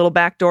leaving a little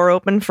back door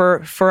open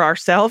for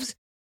ourselves.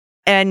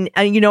 And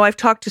I've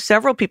talked to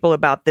several people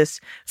about this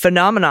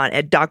phenomenon,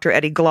 Dr.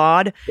 Eddie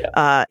Glaude,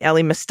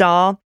 Elie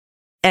Mystal,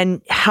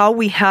 and how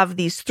we have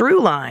these through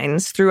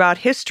lines throughout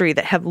history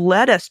that have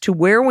led us to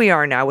where we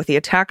are now with the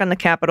attack on the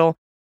Capitol,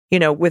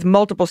 with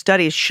multiple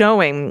studies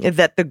showing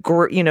that the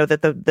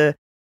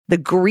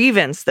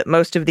grievance that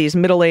most of these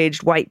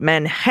middle-aged white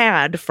men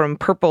had from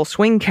purple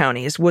swing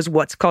counties was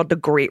what's called the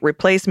Great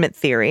Replacement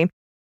Theory,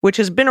 which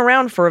has been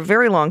around for a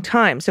very long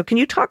time. So can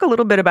you talk a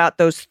little bit about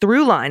those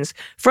through lines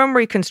from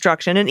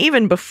Reconstruction and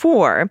even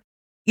before,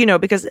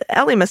 because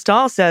Elie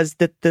Mystal says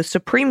that the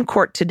Supreme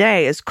Court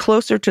today is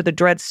closer to the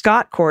Dred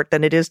Scott Court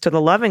than it is to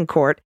the Loving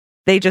Court.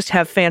 They just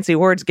have fancy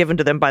words given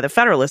to them by the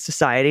Federalist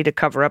Society to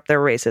cover up their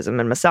racism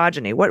and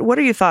misogyny. What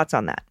are your thoughts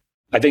on that?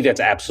 I think that's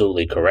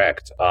absolutely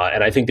correct.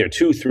 And I think there are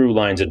two through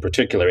lines in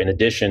particular, in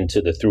addition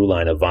to the through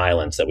line of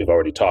violence that we've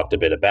already talked a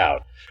bit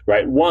about,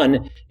 right?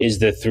 One is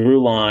the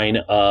through line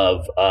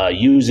of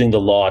using the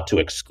law to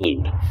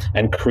exclude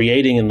and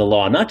creating in the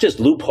law, not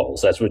just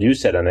loopholes, that's what you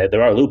said, and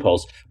there are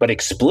loopholes, but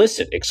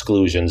explicit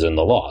exclusions in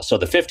the law. So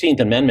the 15th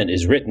Amendment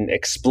is written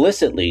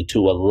explicitly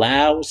to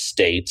allow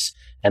states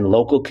and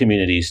local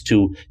communities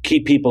to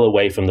keep people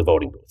away from the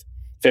voting booth.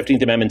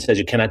 15th Amendment says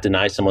you cannot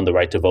deny someone the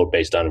right to vote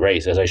based on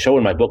race. As I show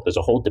in my book, there's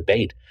a whole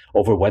debate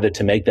over whether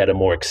to make that a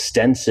more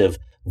extensive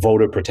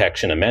voter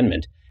protection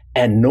amendment.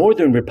 And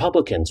Northern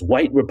Republicans,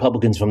 white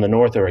Republicans from the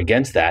North, are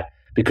against that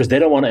because they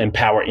don't want to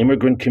empower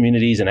immigrant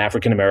communities and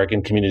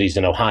African-American communities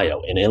in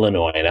Ohio, in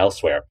Illinois, and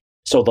elsewhere.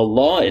 So the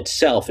law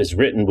itself is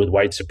written with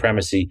white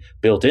supremacy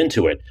built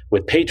into it,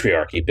 with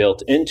patriarchy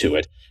built into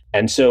it.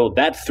 And so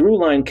that through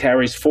line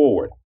carries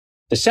forward.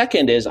 The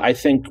second is, I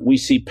think we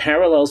see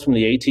parallels from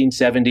the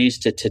 1870s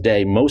to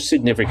today, most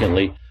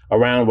significantly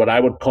around what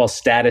I would call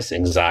status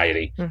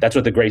anxiety. That's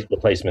what the Great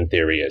Replacement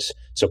Theory is.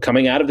 So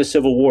coming out of the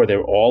Civil War, there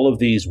were all of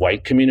these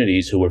white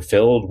communities who were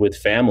filled with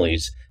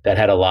families that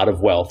had a lot of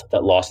wealth,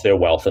 that lost their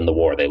wealth in the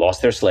war. They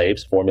lost their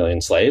slaves, 4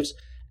 million slaves,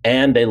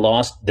 and they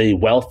lost the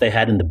wealth they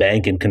had in the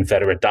bank in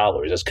Confederate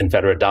dollars as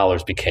Confederate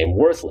dollars became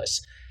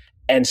worthless.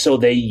 And so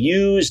they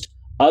used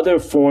other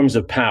forms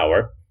of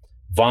power,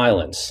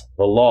 violence,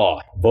 the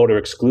law, voter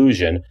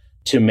exclusion,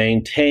 to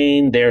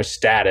maintain their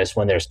status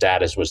when their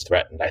status was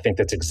threatened. I think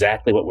that's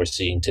exactly what we're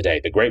seeing today.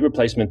 The Great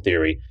Replacement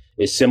Theory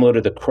is similar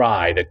to the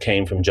cry that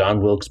came from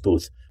John Wilkes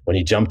Booth when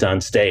he jumped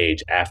on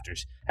stage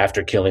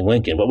after killing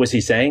Lincoln. What was he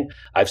saying?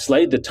 I've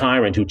slayed the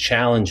tyrant who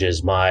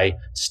challenges my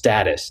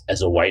status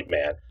as a white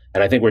man.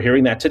 And I think we're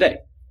hearing that today.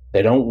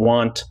 They don't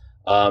want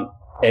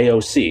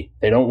AOC.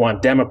 They don't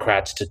want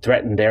Democrats to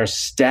threaten their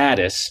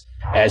status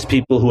as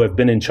people who have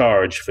been in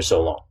charge for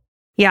so long.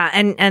 Yeah,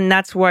 and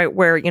that's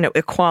where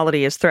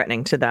equality is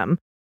threatening to them.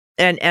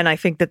 And I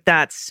think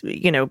that's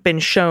been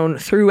shown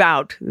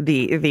throughout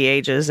the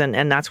ages,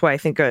 and that's why I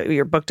think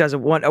your book does a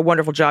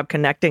wonderful job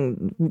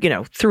connecting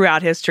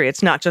throughout history.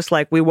 It's not just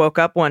like we woke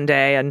up one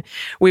day and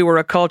we were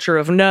a culture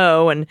of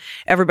no, and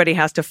everybody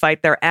has to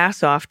fight their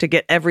ass off to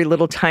get every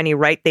little tiny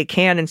right they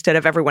can instead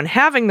of everyone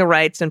having the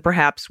rights, and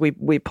perhaps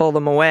we pull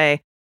them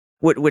away,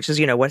 which is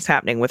what's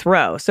happening with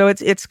Roe. So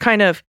it's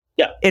kind of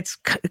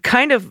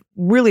kind of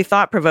really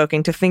thought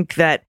provoking to think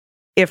that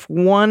if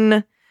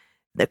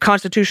the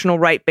constitutional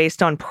right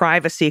based on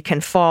privacy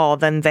can fall,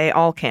 then they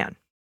all can.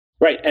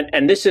 Right.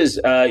 And this is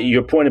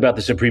your point about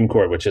the Supreme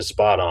Court, which is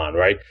spot on,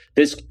 right?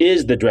 This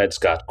is the Dred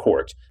Scott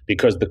Court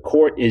because the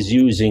court is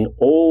using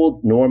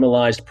old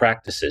normalized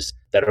practices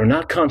that are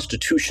not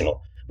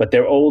constitutional, but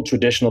they're old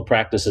traditional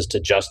practices to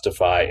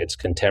justify its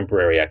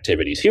contemporary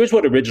activities. Here's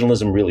what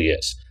originalism really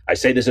is. I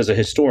say this as a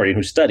historian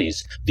who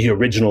studies the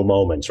original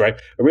moments, right?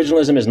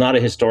 Originalism is not a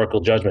historical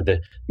judgment.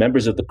 The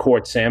members of the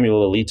court,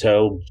 Samuel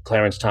Alito,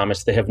 Clarence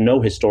Thomas, they have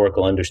no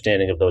historical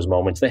understanding of those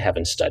moments. They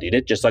haven't studied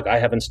it, just like I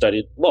haven't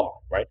studied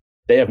law, right?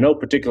 They have no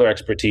particular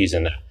expertise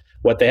in that.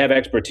 What they have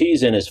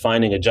expertise in is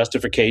finding a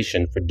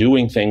justification for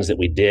doing things that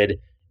we did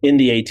in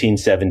the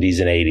 1870s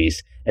and 80s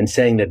and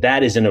saying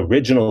that is an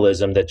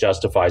originalism that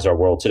justifies our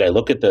world today.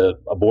 Look at the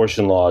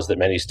abortion laws that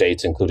many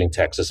states, including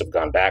Texas, have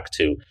gone back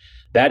to.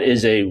 That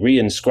is a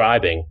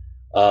reinscribing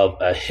of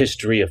a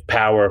history of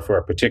power for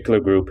a particular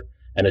group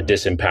and a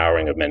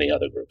disempowering of many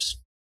other groups.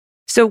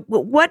 So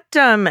what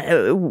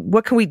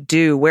can we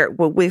do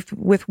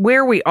with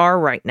where we are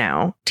right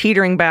now,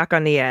 teetering back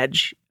on the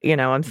edge?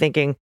 I'm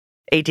thinking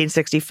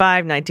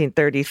 1865,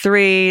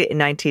 1933,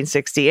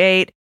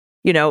 1968.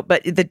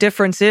 But the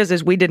difference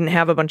is we didn't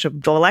have a bunch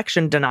of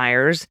election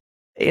deniers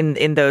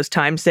in those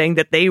times saying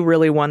that they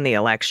really won the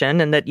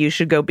election and that you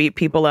should go beat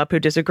people up who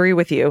disagree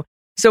with you.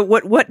 So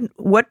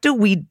what do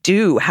we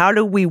do? How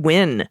do we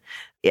win?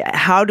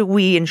 How do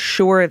we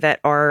ensure that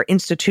our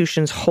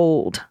institutions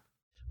hold?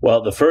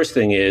 Well, the first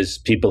thing is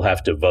people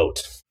have to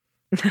vote.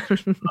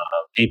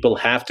 People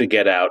have to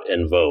get out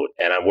and vote.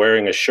 And I'm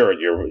wearing a shirt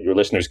your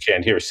listeners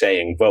can't hear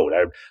saying vote.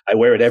 I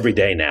wear it every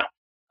day now.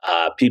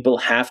 People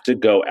have to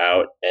go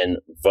out and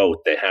vote.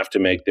 They have to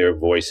make their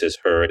voices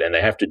heard, and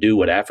they have to do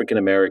what African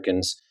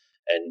Americans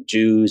and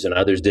Jews and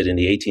others did in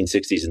the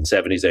 1860s and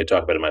 70s. I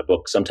talk about in my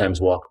book,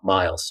 sometimes walk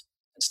miles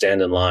and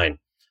stand in line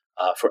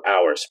for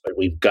hours. But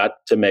we've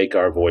got to make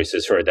our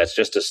voices heard. That's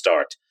just a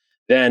start.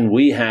 Then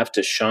we have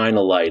to shine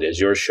a light, as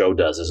your show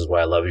does. This is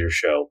why I love your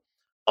show,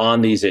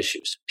 on these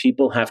issues.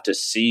 People have to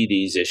see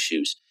these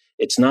issues.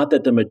 It's not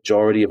that the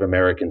majority of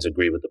Americans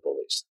agree with the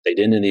bullies. They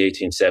didn't in the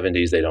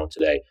 1870s, they don't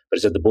today. But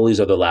it's that the bullies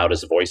are the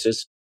loudest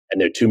voices,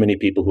 and there are too many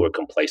people who are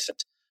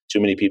complacent, too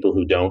many people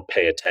who don't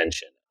pay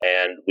attention.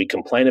 And we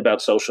complain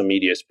about social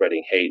media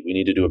spreading hate. We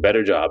need to do a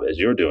better job, as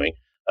you're doing,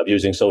 of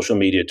using social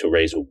media to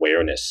raise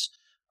awareness.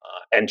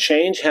 And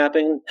change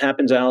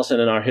happens, Allison,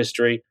 in our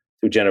history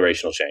through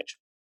generational change.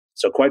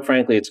 So quite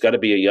frankly, it's got to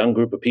be a young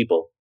group of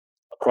people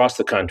across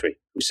the country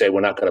who say,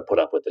 we're not going to put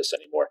up with this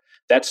anymore.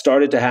 That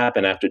started to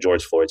happen after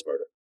George Floyd's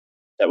murder.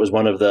 That was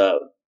one of the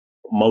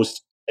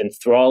most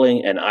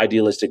enthralling and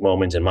idealistic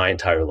moments in my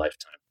entire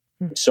lifetime.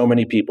 So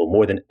many people,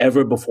 more than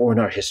ever before in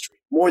our history,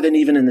 more than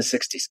even in the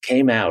 60s,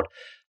 came out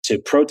to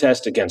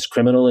protest against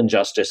criminal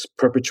injustice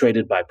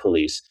perpetrated by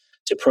police,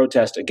 to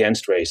protest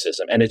against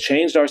racism. And it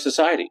changed our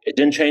society. It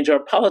didn't change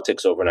our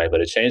politics overnight, but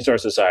it changed our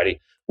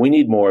society. We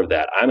need more of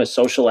that. I'm a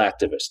social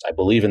activist. I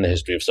believe in the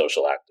history of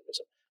social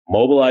activism.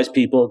 Mobilize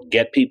people,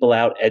 get people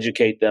out,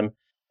 educate them,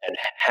 and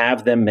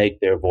have them make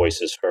their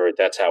voices heard.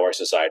 That's how our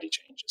society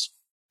changes.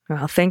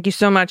 Well, thank you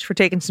so much for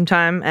taking some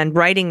time and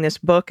writing this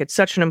book. It's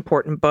such an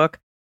important book.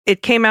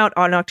 It came out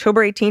on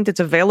October 18th. It's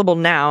available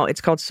now.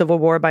 It's called Civil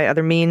War by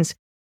Other Means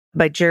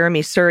by Jeremi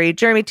Suri.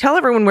 Jeremi, tell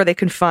everyone where they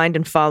can find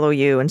and follow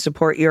you and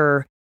support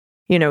your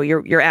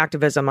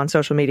activism on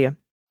social media.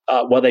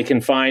 Well, they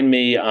can find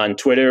me on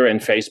Twitter and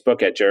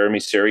Facebook at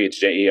Jeremi Suri.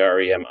 It's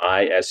Jeremi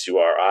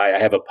Suri. I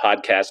have a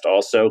podcast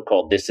also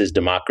called This is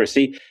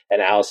Democracy.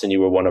 And Allison,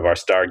 you were one of our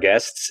star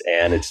guests,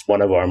 and it's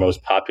one of our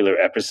most popular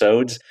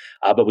episodes.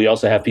 But we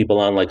also have people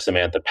on like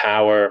Samantha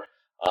Power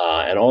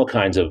and all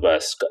kinds of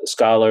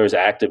scholars,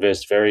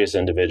 activists, various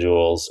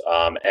individuals.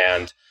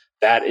 And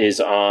That is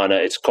on,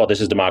 it's called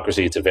This is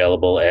Democracy. It's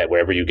available at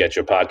wherever you get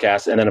your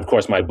podcasts. And then, of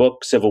course, my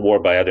book, Civil War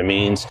by Other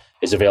Means,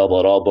 is available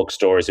at all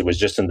bookstores. It was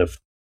just in the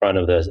front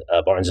of the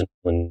Barnes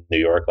 & in New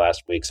York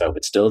last week. So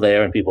it's still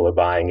there and people are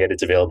buying it.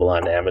 It's available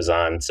on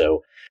Amazon.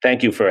 So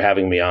thank you for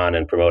having me on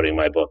and promoting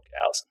my book,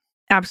 Allison.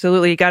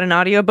 Absolutely. You got an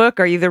audiobook?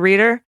 Are you the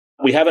reader?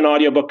 We have an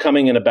audiobook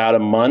coming in about a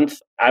month.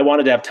 I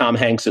wanted to have Tom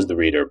Hanks as the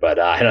reader, but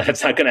I know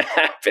that's not going to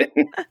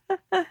happen.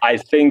 I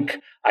think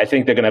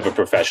they're going to have a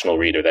professional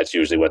reader. That's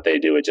usually what they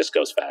do. It just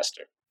goes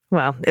faster.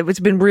 Well,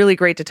 it's been really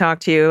great to talk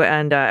to you,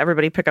 and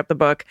everybody pick up the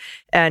book.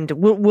 And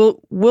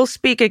we'll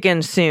speak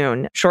again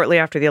soon, shortly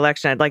after the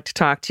election. I'd like to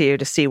talk to you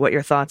to see what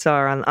your thoughts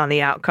are on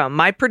the outcome.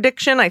 My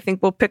prediction, I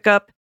think we'll pick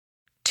up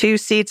 2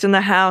 seats in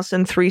the House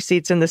and 3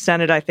 seats in the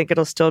Senate. I think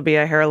it'll still be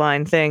a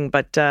hairline thing,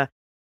 but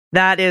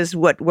that is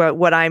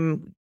what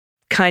I'm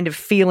kind of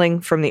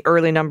feeling from the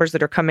early numbers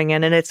that are coming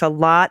in. And it's a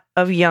lot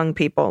of young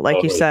people,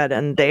 like you said,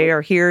 and they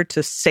are here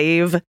to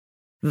save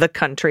the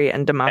country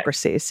and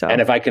democracy. So, and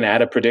if I can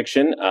add a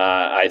prediction,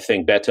 I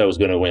think Beto is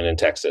going to win in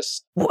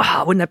Texas.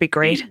 Wow, wouldn't that be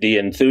great? The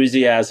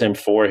enthusiasm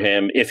for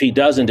him, if he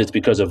doesn't, it's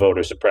because of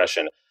voter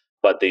suppression.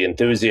 But the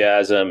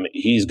enthusiasm,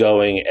 he's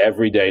going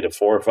every day to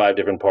 4 or 5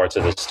 different parts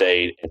of the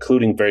state,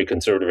 including very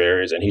conservative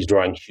areas, and he's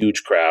drawing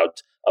huge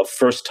crowds of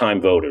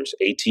first-time voters,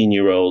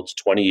 18-year-olds,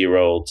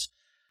 20-year-olds.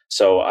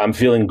 So I'm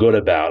feeling good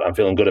about Beto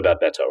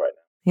right now.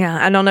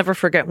 Yeah, and I'll never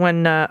forget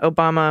when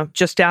Obama,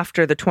 just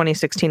after the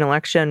 2016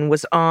 election,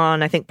 was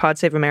on, I think, Pod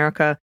Save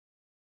America,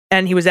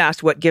 and he was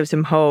asked what gives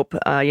him hope,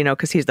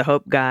 because he's the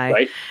hope guy.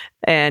 Right.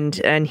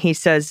 And he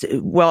says,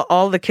 well,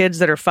 all the kids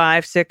that are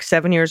 5, 6,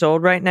 7 years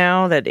old right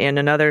now, that in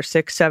another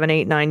 6, 7,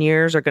 8, 9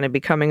 years are going to be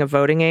coming of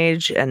voting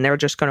age, and they're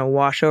just going to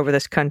wash over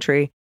this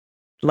country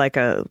like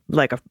a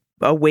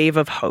wave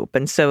of hope.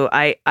 And so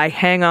I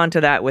hang on to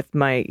that with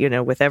my,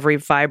 with every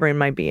fiber in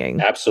my being.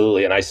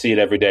 Absolutely. And I see it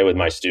every day with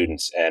my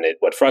students. And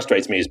what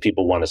frustrates me is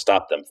people want to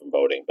stop them from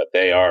voting, but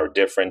they are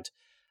different.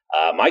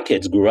 My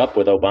kids grew up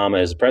with Obama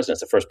as president.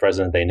 It's the first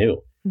president they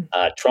knew.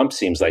 Trump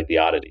seems like the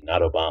oddity,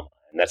 not Obama.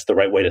 And that's the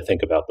right way to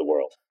think about the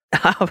world.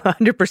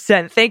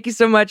 100%. Thank you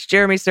so much,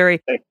 Jeremi Suri.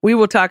 We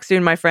will talk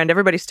soon, my friend.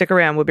 Everybody stick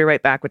around. We'll be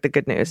right back with the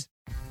good news.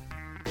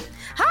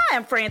 Hi,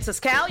 I'm Frances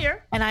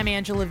Callier. And I'm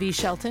Angela V.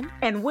 Shelton.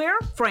 And we're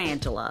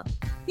Frangela.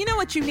 You know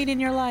what you need in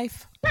your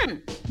life?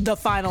 The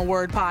Final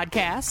Word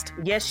podcast.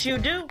 Yes, you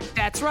do.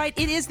 That's right.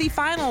 It is the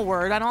final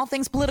word on all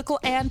things political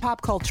and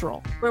pop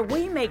cultural. Where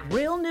we make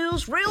real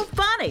news real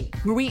funny.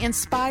 Where we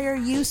inspire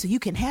you so you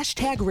can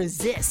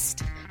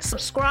 #resist.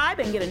 Subscribe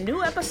and get a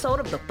new episode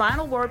of the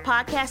Final Word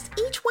podcast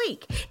each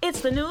week.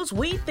 It's the news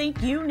we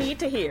think you need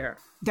to hear.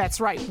 That's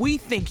right. We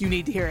think you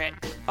need to hear it.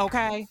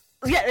 Okay?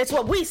 Yeah, it's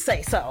what we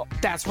say so.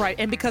 That's right.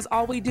 And because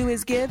all we do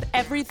is give,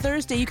 every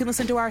Thursday you can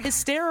listen to our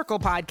hysterical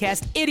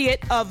podcast,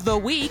 Idiot of the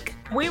Week.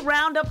 We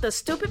round up the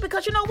stupid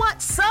because you know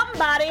what?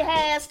 Somebody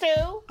has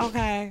to.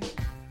 Okay.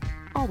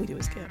 All we do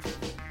is give.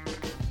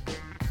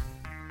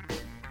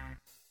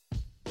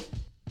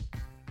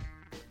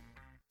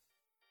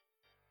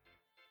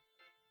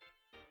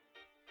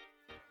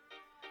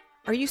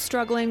 Are you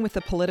struggling with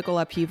the political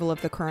upheaval of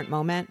the current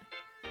moment?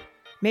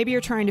 Maybe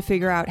you're trying to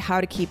figure out how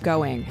to keep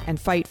going and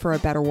fight for a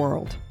better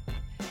world.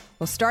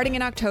 Well, starting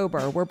in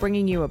October, we're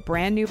bringing you a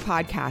brand new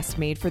podcast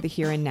made for the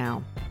here and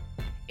now.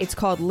 It's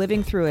called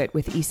Living Through It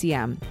with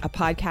ECM, a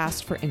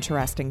podcast for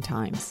interesting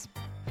times.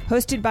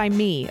 Hosted by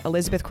me,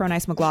 Elizabeth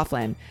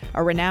Croneiss-McLaughlin,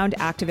 a renowned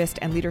activist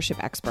and leadership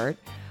expert,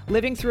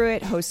 Living Through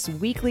It hosts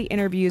weekly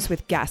interviews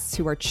with guests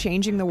who are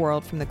changing the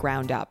world from the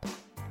ground up.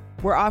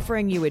 We're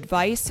offering you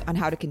advice on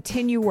how to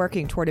continue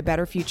working toward a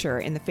better future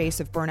in the face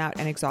of burnout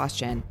and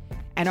exhaustion.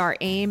 And our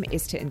aim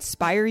is to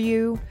inspire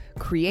you,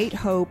 create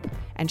hope,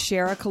 and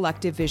share a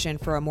collective vision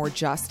for a more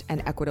just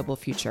and equitable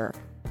future.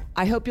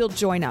 I hope you'll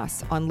join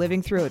us on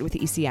Living Through It with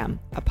ECM,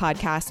 a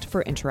podcast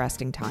for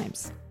interesting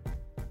times.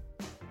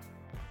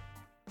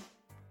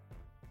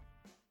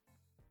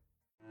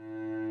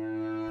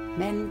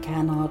 Men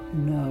cannot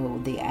know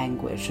the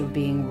anguish of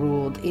being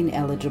ruled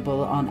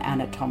ineligible on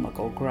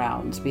anatomical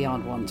grounds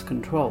beyond one's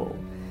control.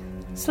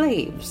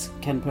 Slaves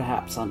can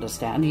perhaps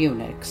understand,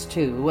 eunuchs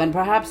too, and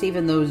perhaps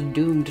even those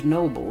doomed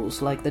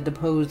nobles like the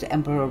deposed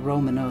Emperor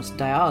Romanos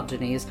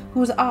Diogenes,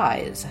 whose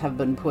eyes have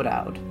been put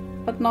out,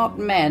 but not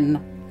men.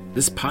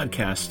 This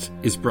podcast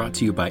is brought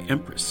to you by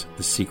Empress,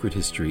 The Secret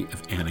History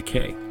of Anna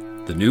Kay,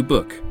 the new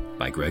book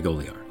by Greg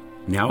Olear,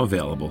 now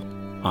available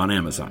on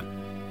Amazon.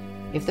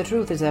 If the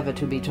truth is ever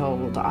to be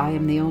told, I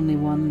am the only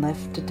one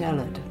left to tell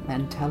it,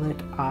 and tell it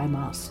I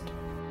must.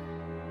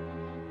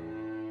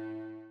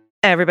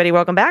 Everybody,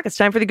 welcome back. It's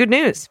time for the good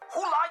news.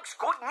 Who likes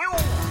good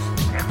news?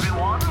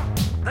 Everyone?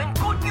 Then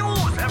good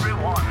news,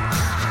 everyone!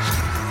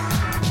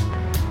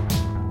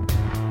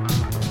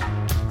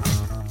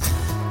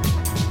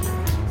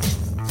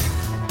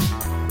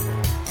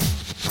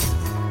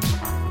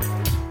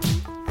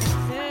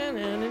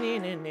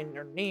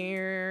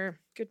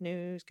 Good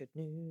news, good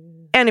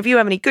news. And if you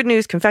have any good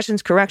news,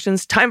 confessions,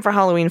 corrections, time for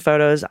Halloween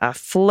photos,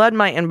 flood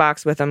my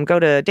inbox with them. Go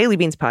to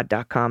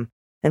dailybeanspod.com.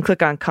 and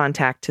click on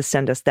contact to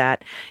send us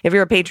that. If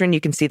you're a patron, you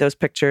can see those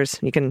pictures.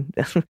 You can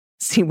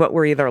see what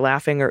we're either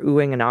laughing or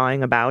oohing and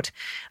awing about.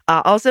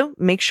 Also,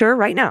 make sure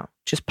right now,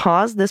 just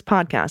pause this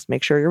podcast.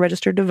 Make sure you're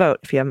registered to vote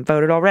if you haven't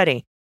voted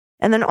already.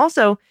 And then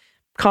also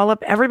call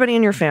up everybody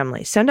in your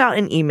family. Send out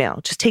an email.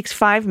 It just takes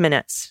 5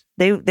 minutes.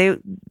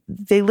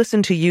 They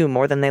listen to you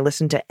more than they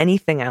listen to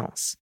anything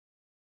else.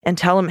 And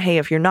tell them, hey,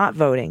 if you're not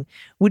voting,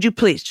 would you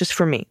please, just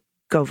for me,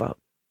 go vote.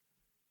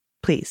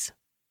 Please.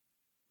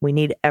 We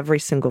need every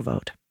single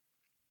vote.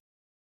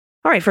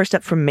 All right, first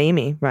up from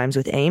Mamie, rhymes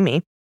with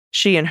Amy.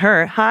 She and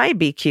her, hi,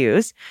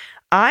 BQs.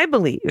 I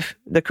believe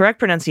the correct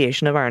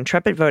pronunciation of our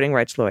intrepid voting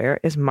rights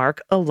lawyer is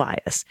Mark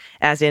Elias,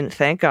 as in,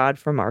 thank God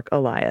for Mark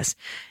Elias.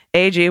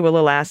 AG will,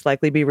 alas,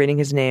 likely be reading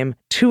his name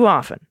too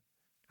often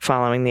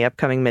following the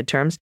upcoming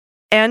midterms.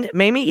 And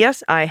Mamie,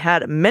 yes, I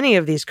had many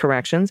of these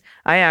corrections.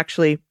 I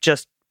actually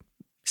just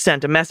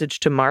sent a message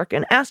to Mark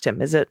and asked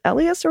him, is it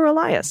Elias or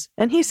Elias?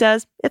 And he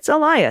says, it's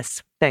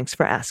Elias. Thanks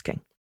for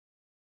asking.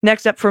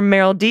 Next up from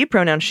Meryl D,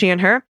 pronoun she and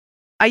her.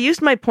 I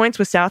used my points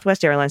with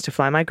Southwest Airlines to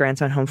fly my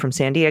grandson home from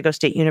San Diego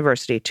State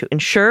University to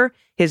ensure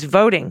his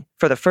voting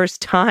for the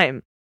first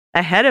time.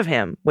 Ahead of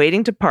him,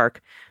 waiting to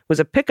park, was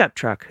a pickup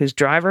truck whose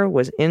driver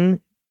was in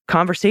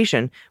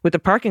conversation with the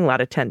parking lot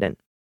attendant.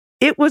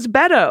 It was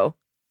Beto.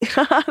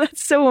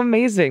 That's so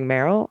amazing,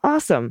 Meryl.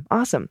 Awesome.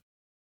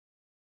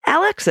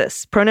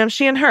 Alexis, pronoun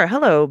she and her.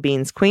 Hello,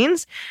 Beans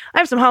Queens. I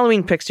have some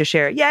Halloween pics to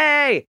share.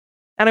 Yay!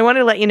 And I wanted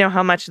to let you know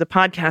how much the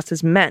podcast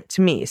has meant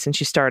to me since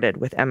you started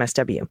with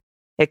MSW.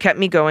 It kept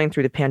me going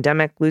through the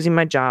pandemic, losing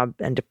my job,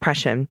 and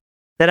depression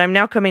that I'm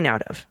now coming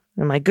out of.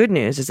 And my good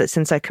news is that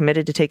since I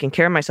committed to taking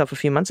care of myself a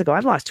few months ago,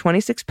 I've lost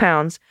 26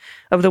 pounds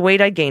of the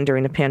weight I gained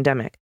during the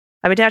pandemic.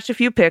 I've attached a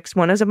few pics.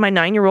 One is of my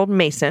 9-year-old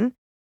Mason,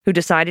 who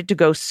decided to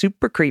go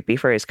super creepy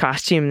for his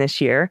costume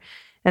this year.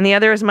 And the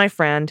other is my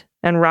friend,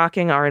 and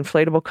rocking our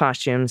inflatable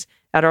costumes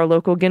at our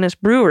local Guinness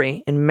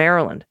brewery in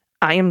Maryland.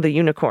 I am the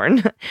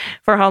unicorn.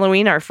 For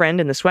Halloween, our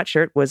friend in the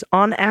sweatshirt was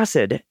on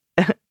acid,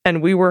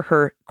 and we were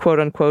her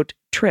quote-unquote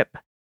trip.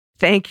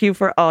 Thank you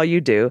for all you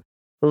do.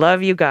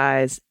 Love you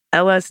guys.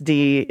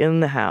 LSD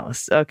in the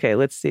house. Okay,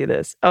 let's see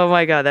this. Oh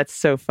my God, that's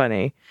so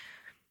funny.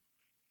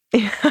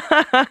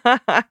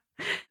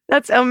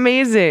 That's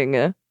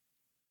amazing.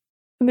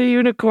 The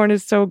unicorn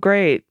is so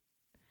great.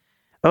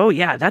 Oh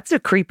yeah, that's a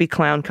creepy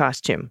clown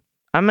costume.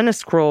 I'm going to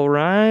scroll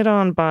right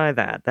on by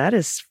that. That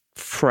is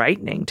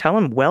frightening. Tell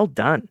him well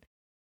done.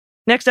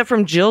 Next up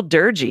from Jill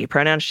Durgee,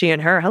 pronoun she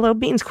and her. Hello,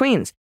 Beans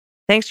Queens.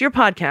 Thanks to your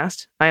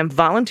podcast, I am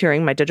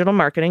volunteering my digital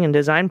marketing and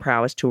design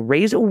prowess to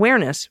raise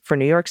awareness for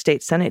New York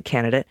State Senate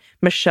candidate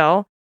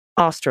Michelle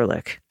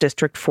Osterlich,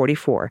 District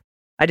 44.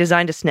 I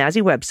designed a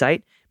snazzy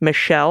website,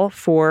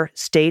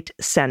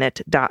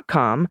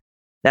 michelleforstatesenate.com.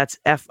 That's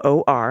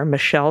F-O-R,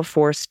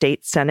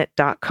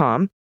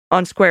 michelleforstatesenate.com,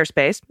 on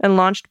Squarespace, and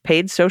launched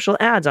paid social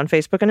ads on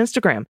Facebook and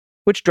Instagram,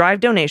 which drive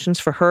donations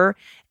for her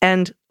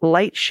and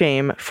light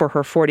shame for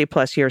her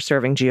 40-plus year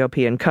serving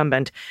GOP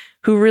incumbent,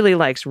 who really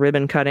likes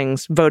ribbon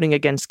cuttings, voting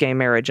against gay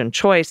marriage and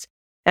choice,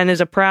 and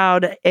is a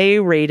proud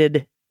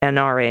A-rated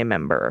NRA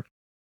member.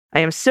 I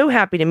am so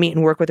happy to meet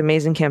and work with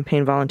amazing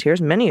campaign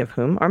volunteers, many of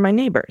whom are my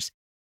neighbors.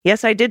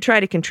 Yes, I did try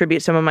to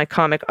contribute some of my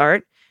comic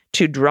art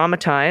to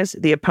dramatize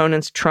the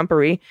opponent's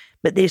trumpery,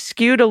 but they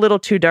skewed a little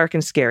too dark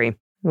and scary.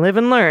 Live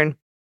and learn.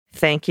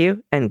 Thank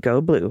you, and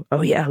go blue.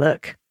 Oh yeah,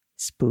 look.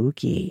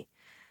 Spooky.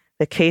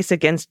 The case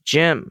against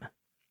Jim.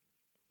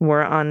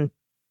 We're on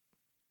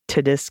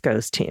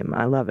Tedisco's team.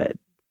 I love it.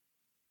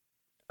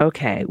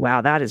 Okay,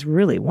 wow, that is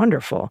really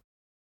wonderful.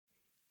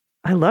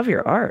 I love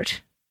your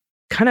art.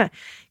 Kind of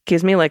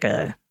gives me like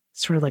a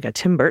sort of like a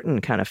Tim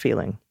Burton kind of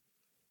feeling.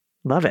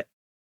 Love it.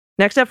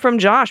 Next up from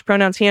Josh,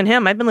 pronouns he and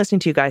him. I've been listening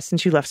to you guys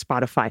since you left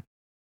Spotify.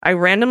 I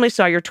randomly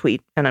saw your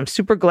tweet, and I'm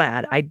super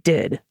glad I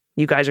did.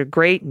 You guys are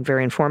great and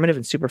very informative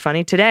and super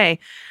funny. Today,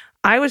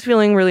 I was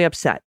feeling really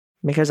upset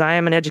because I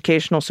am an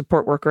educational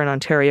support worker in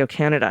Ontario,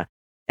 Canada,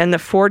 and the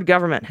Ford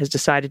government has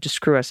decided to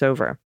screw us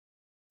over.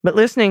 But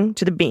listening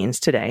to the Beans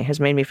today has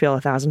made me feel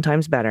 1,000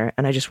 times better,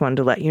 and I just wanted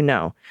to let you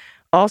know.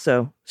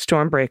 Also,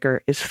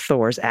 Stormbreaker is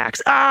Thor's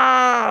axe.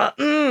 I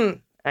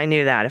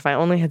knew that. If I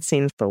only had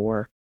seen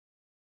Thor.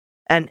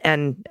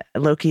 And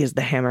Loki is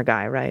the hammer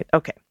guy, right?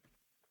 Okay.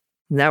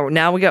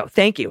 Now we go.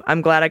 Thank you.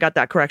 I'm glad I got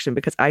that correction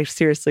because I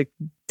seriously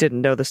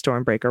didn't know the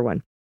Stormbreaker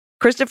one.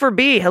 Christopher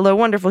B. Hello,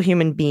 wonderful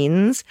human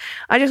beings.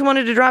 I just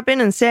wanted to drop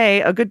in and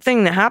say a good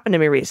thing that happened to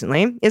me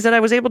recently is that I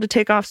was able to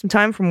take off some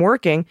time from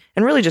working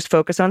and really just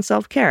focus on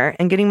self-care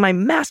and getting my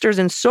master's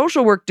in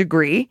social work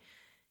degree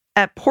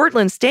at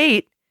Portland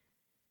State.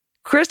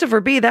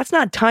 Christopher B., that's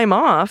not time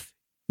off.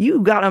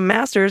 You got a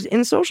master's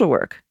in social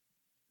work.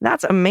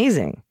 That's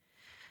amazing.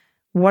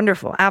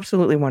 Wonderful.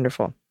 Absolutely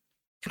wonderful.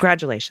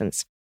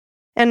 Congratulations.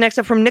 And next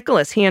up from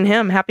Nicholas, he and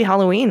him, happy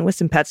Halloween with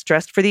some pets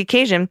dressed for the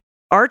occasion.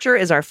 Archer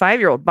is our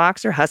 5-year-old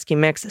boxer husky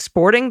mix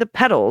sporting the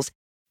petals,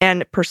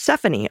 and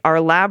Persephone, our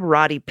lab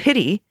Roddy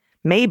Pitty,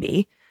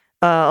 maybe,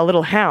 a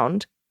little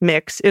hound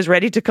mix, is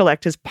ready to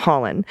collect his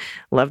pollen.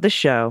 Love the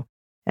show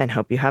and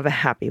hope you have a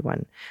happy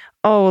one.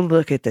 Oh,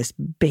 look at this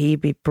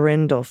baby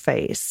brindle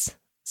face.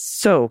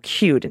 So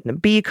cute in the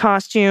bee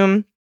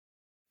costume.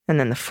 And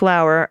then the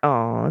flower.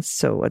 Oh, it's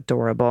so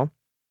adorable.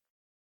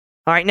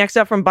 All right, next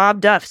up from Bob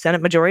Duff,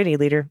 Senate Majority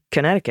Leader,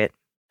 Connecticut.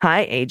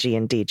 Hi, AG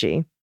and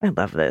DG. I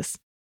love this.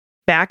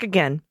 Back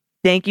again.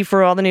 Thank you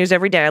for all the news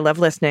every day. I love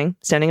listening.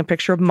 Sending a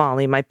picture of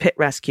Molly, my pit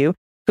rescue,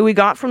 who we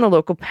got from the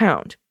local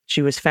pound.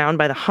 She was found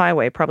by the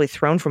highway, probably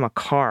thrown from a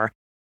car.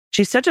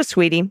 She's such a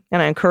sweetie,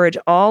 and I encourage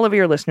all of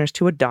your listeners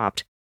to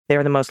adopt. They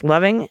are the most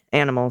loving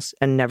animals,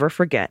 and never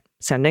forget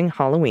sending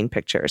Halloween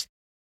pictures.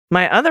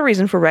 My other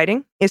reason for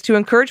writing is to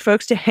encourage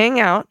folks to hang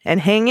out and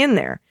hang in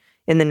there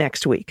in the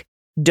next week.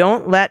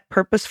 Don't let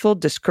purposeful,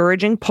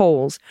 discouraging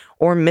polls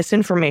or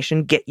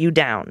misinformation get you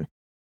down.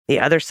 The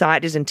other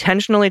side is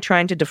intentionally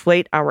trying to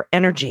deflate our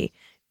energy.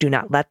 Do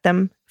not let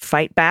them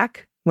fight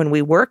back. When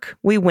we work,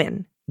 we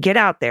win. Get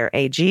out there,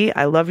 AG.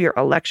 I love your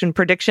election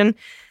prediction.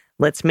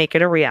 Let's make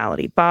it a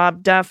reality.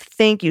 Bob Duff,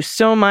 thank you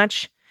so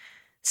much.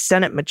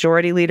 Senate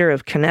Majority Leader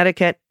of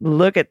Connecticut.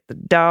 Look at the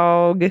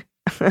dog.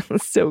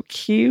 So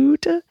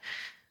cute.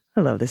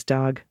 I love this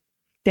dog.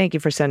 Thank you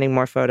for sending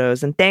more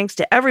photos. And thanks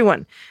to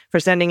everyone for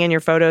sending in your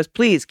photos.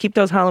 Please keep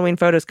those Halloween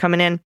photos coming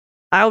in.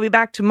 I will be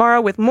back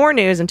tomorrow with more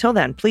news. Until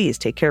then, please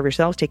take care of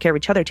yourselves, take care of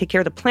each other, take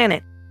care of the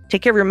planet,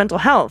 take care of your mental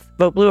health,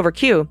 vote blue over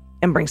Q,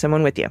 and bring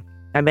someone with you.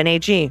 I've been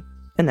AG,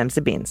 and them's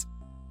the beans.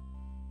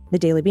 The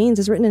Daily Beans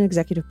is written and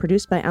executive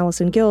produced by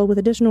Allison Gill with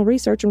additional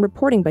research and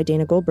reporting by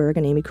Dana Goldberg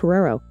and Amy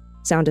Carrero.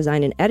 Sound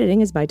design and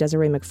editing is by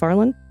Desiree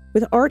McFarlane,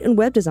 with art and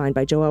web design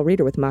by Joelle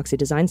Reeder with Moxie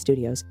Design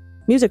Studios.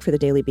 Music for The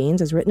Daily Beans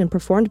is written and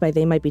performed by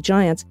They Might Be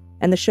Giants,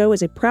 and the show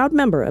is a proud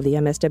member of the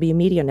MSW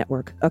Media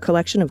Network, a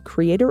collection of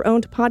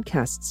creator-owned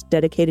podcasts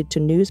dedicated to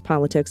news,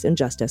 politics, and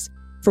justice.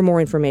 For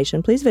more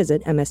information, please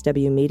visit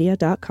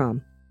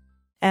mswmedia.com.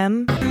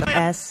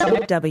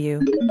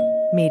 MSW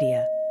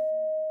Media.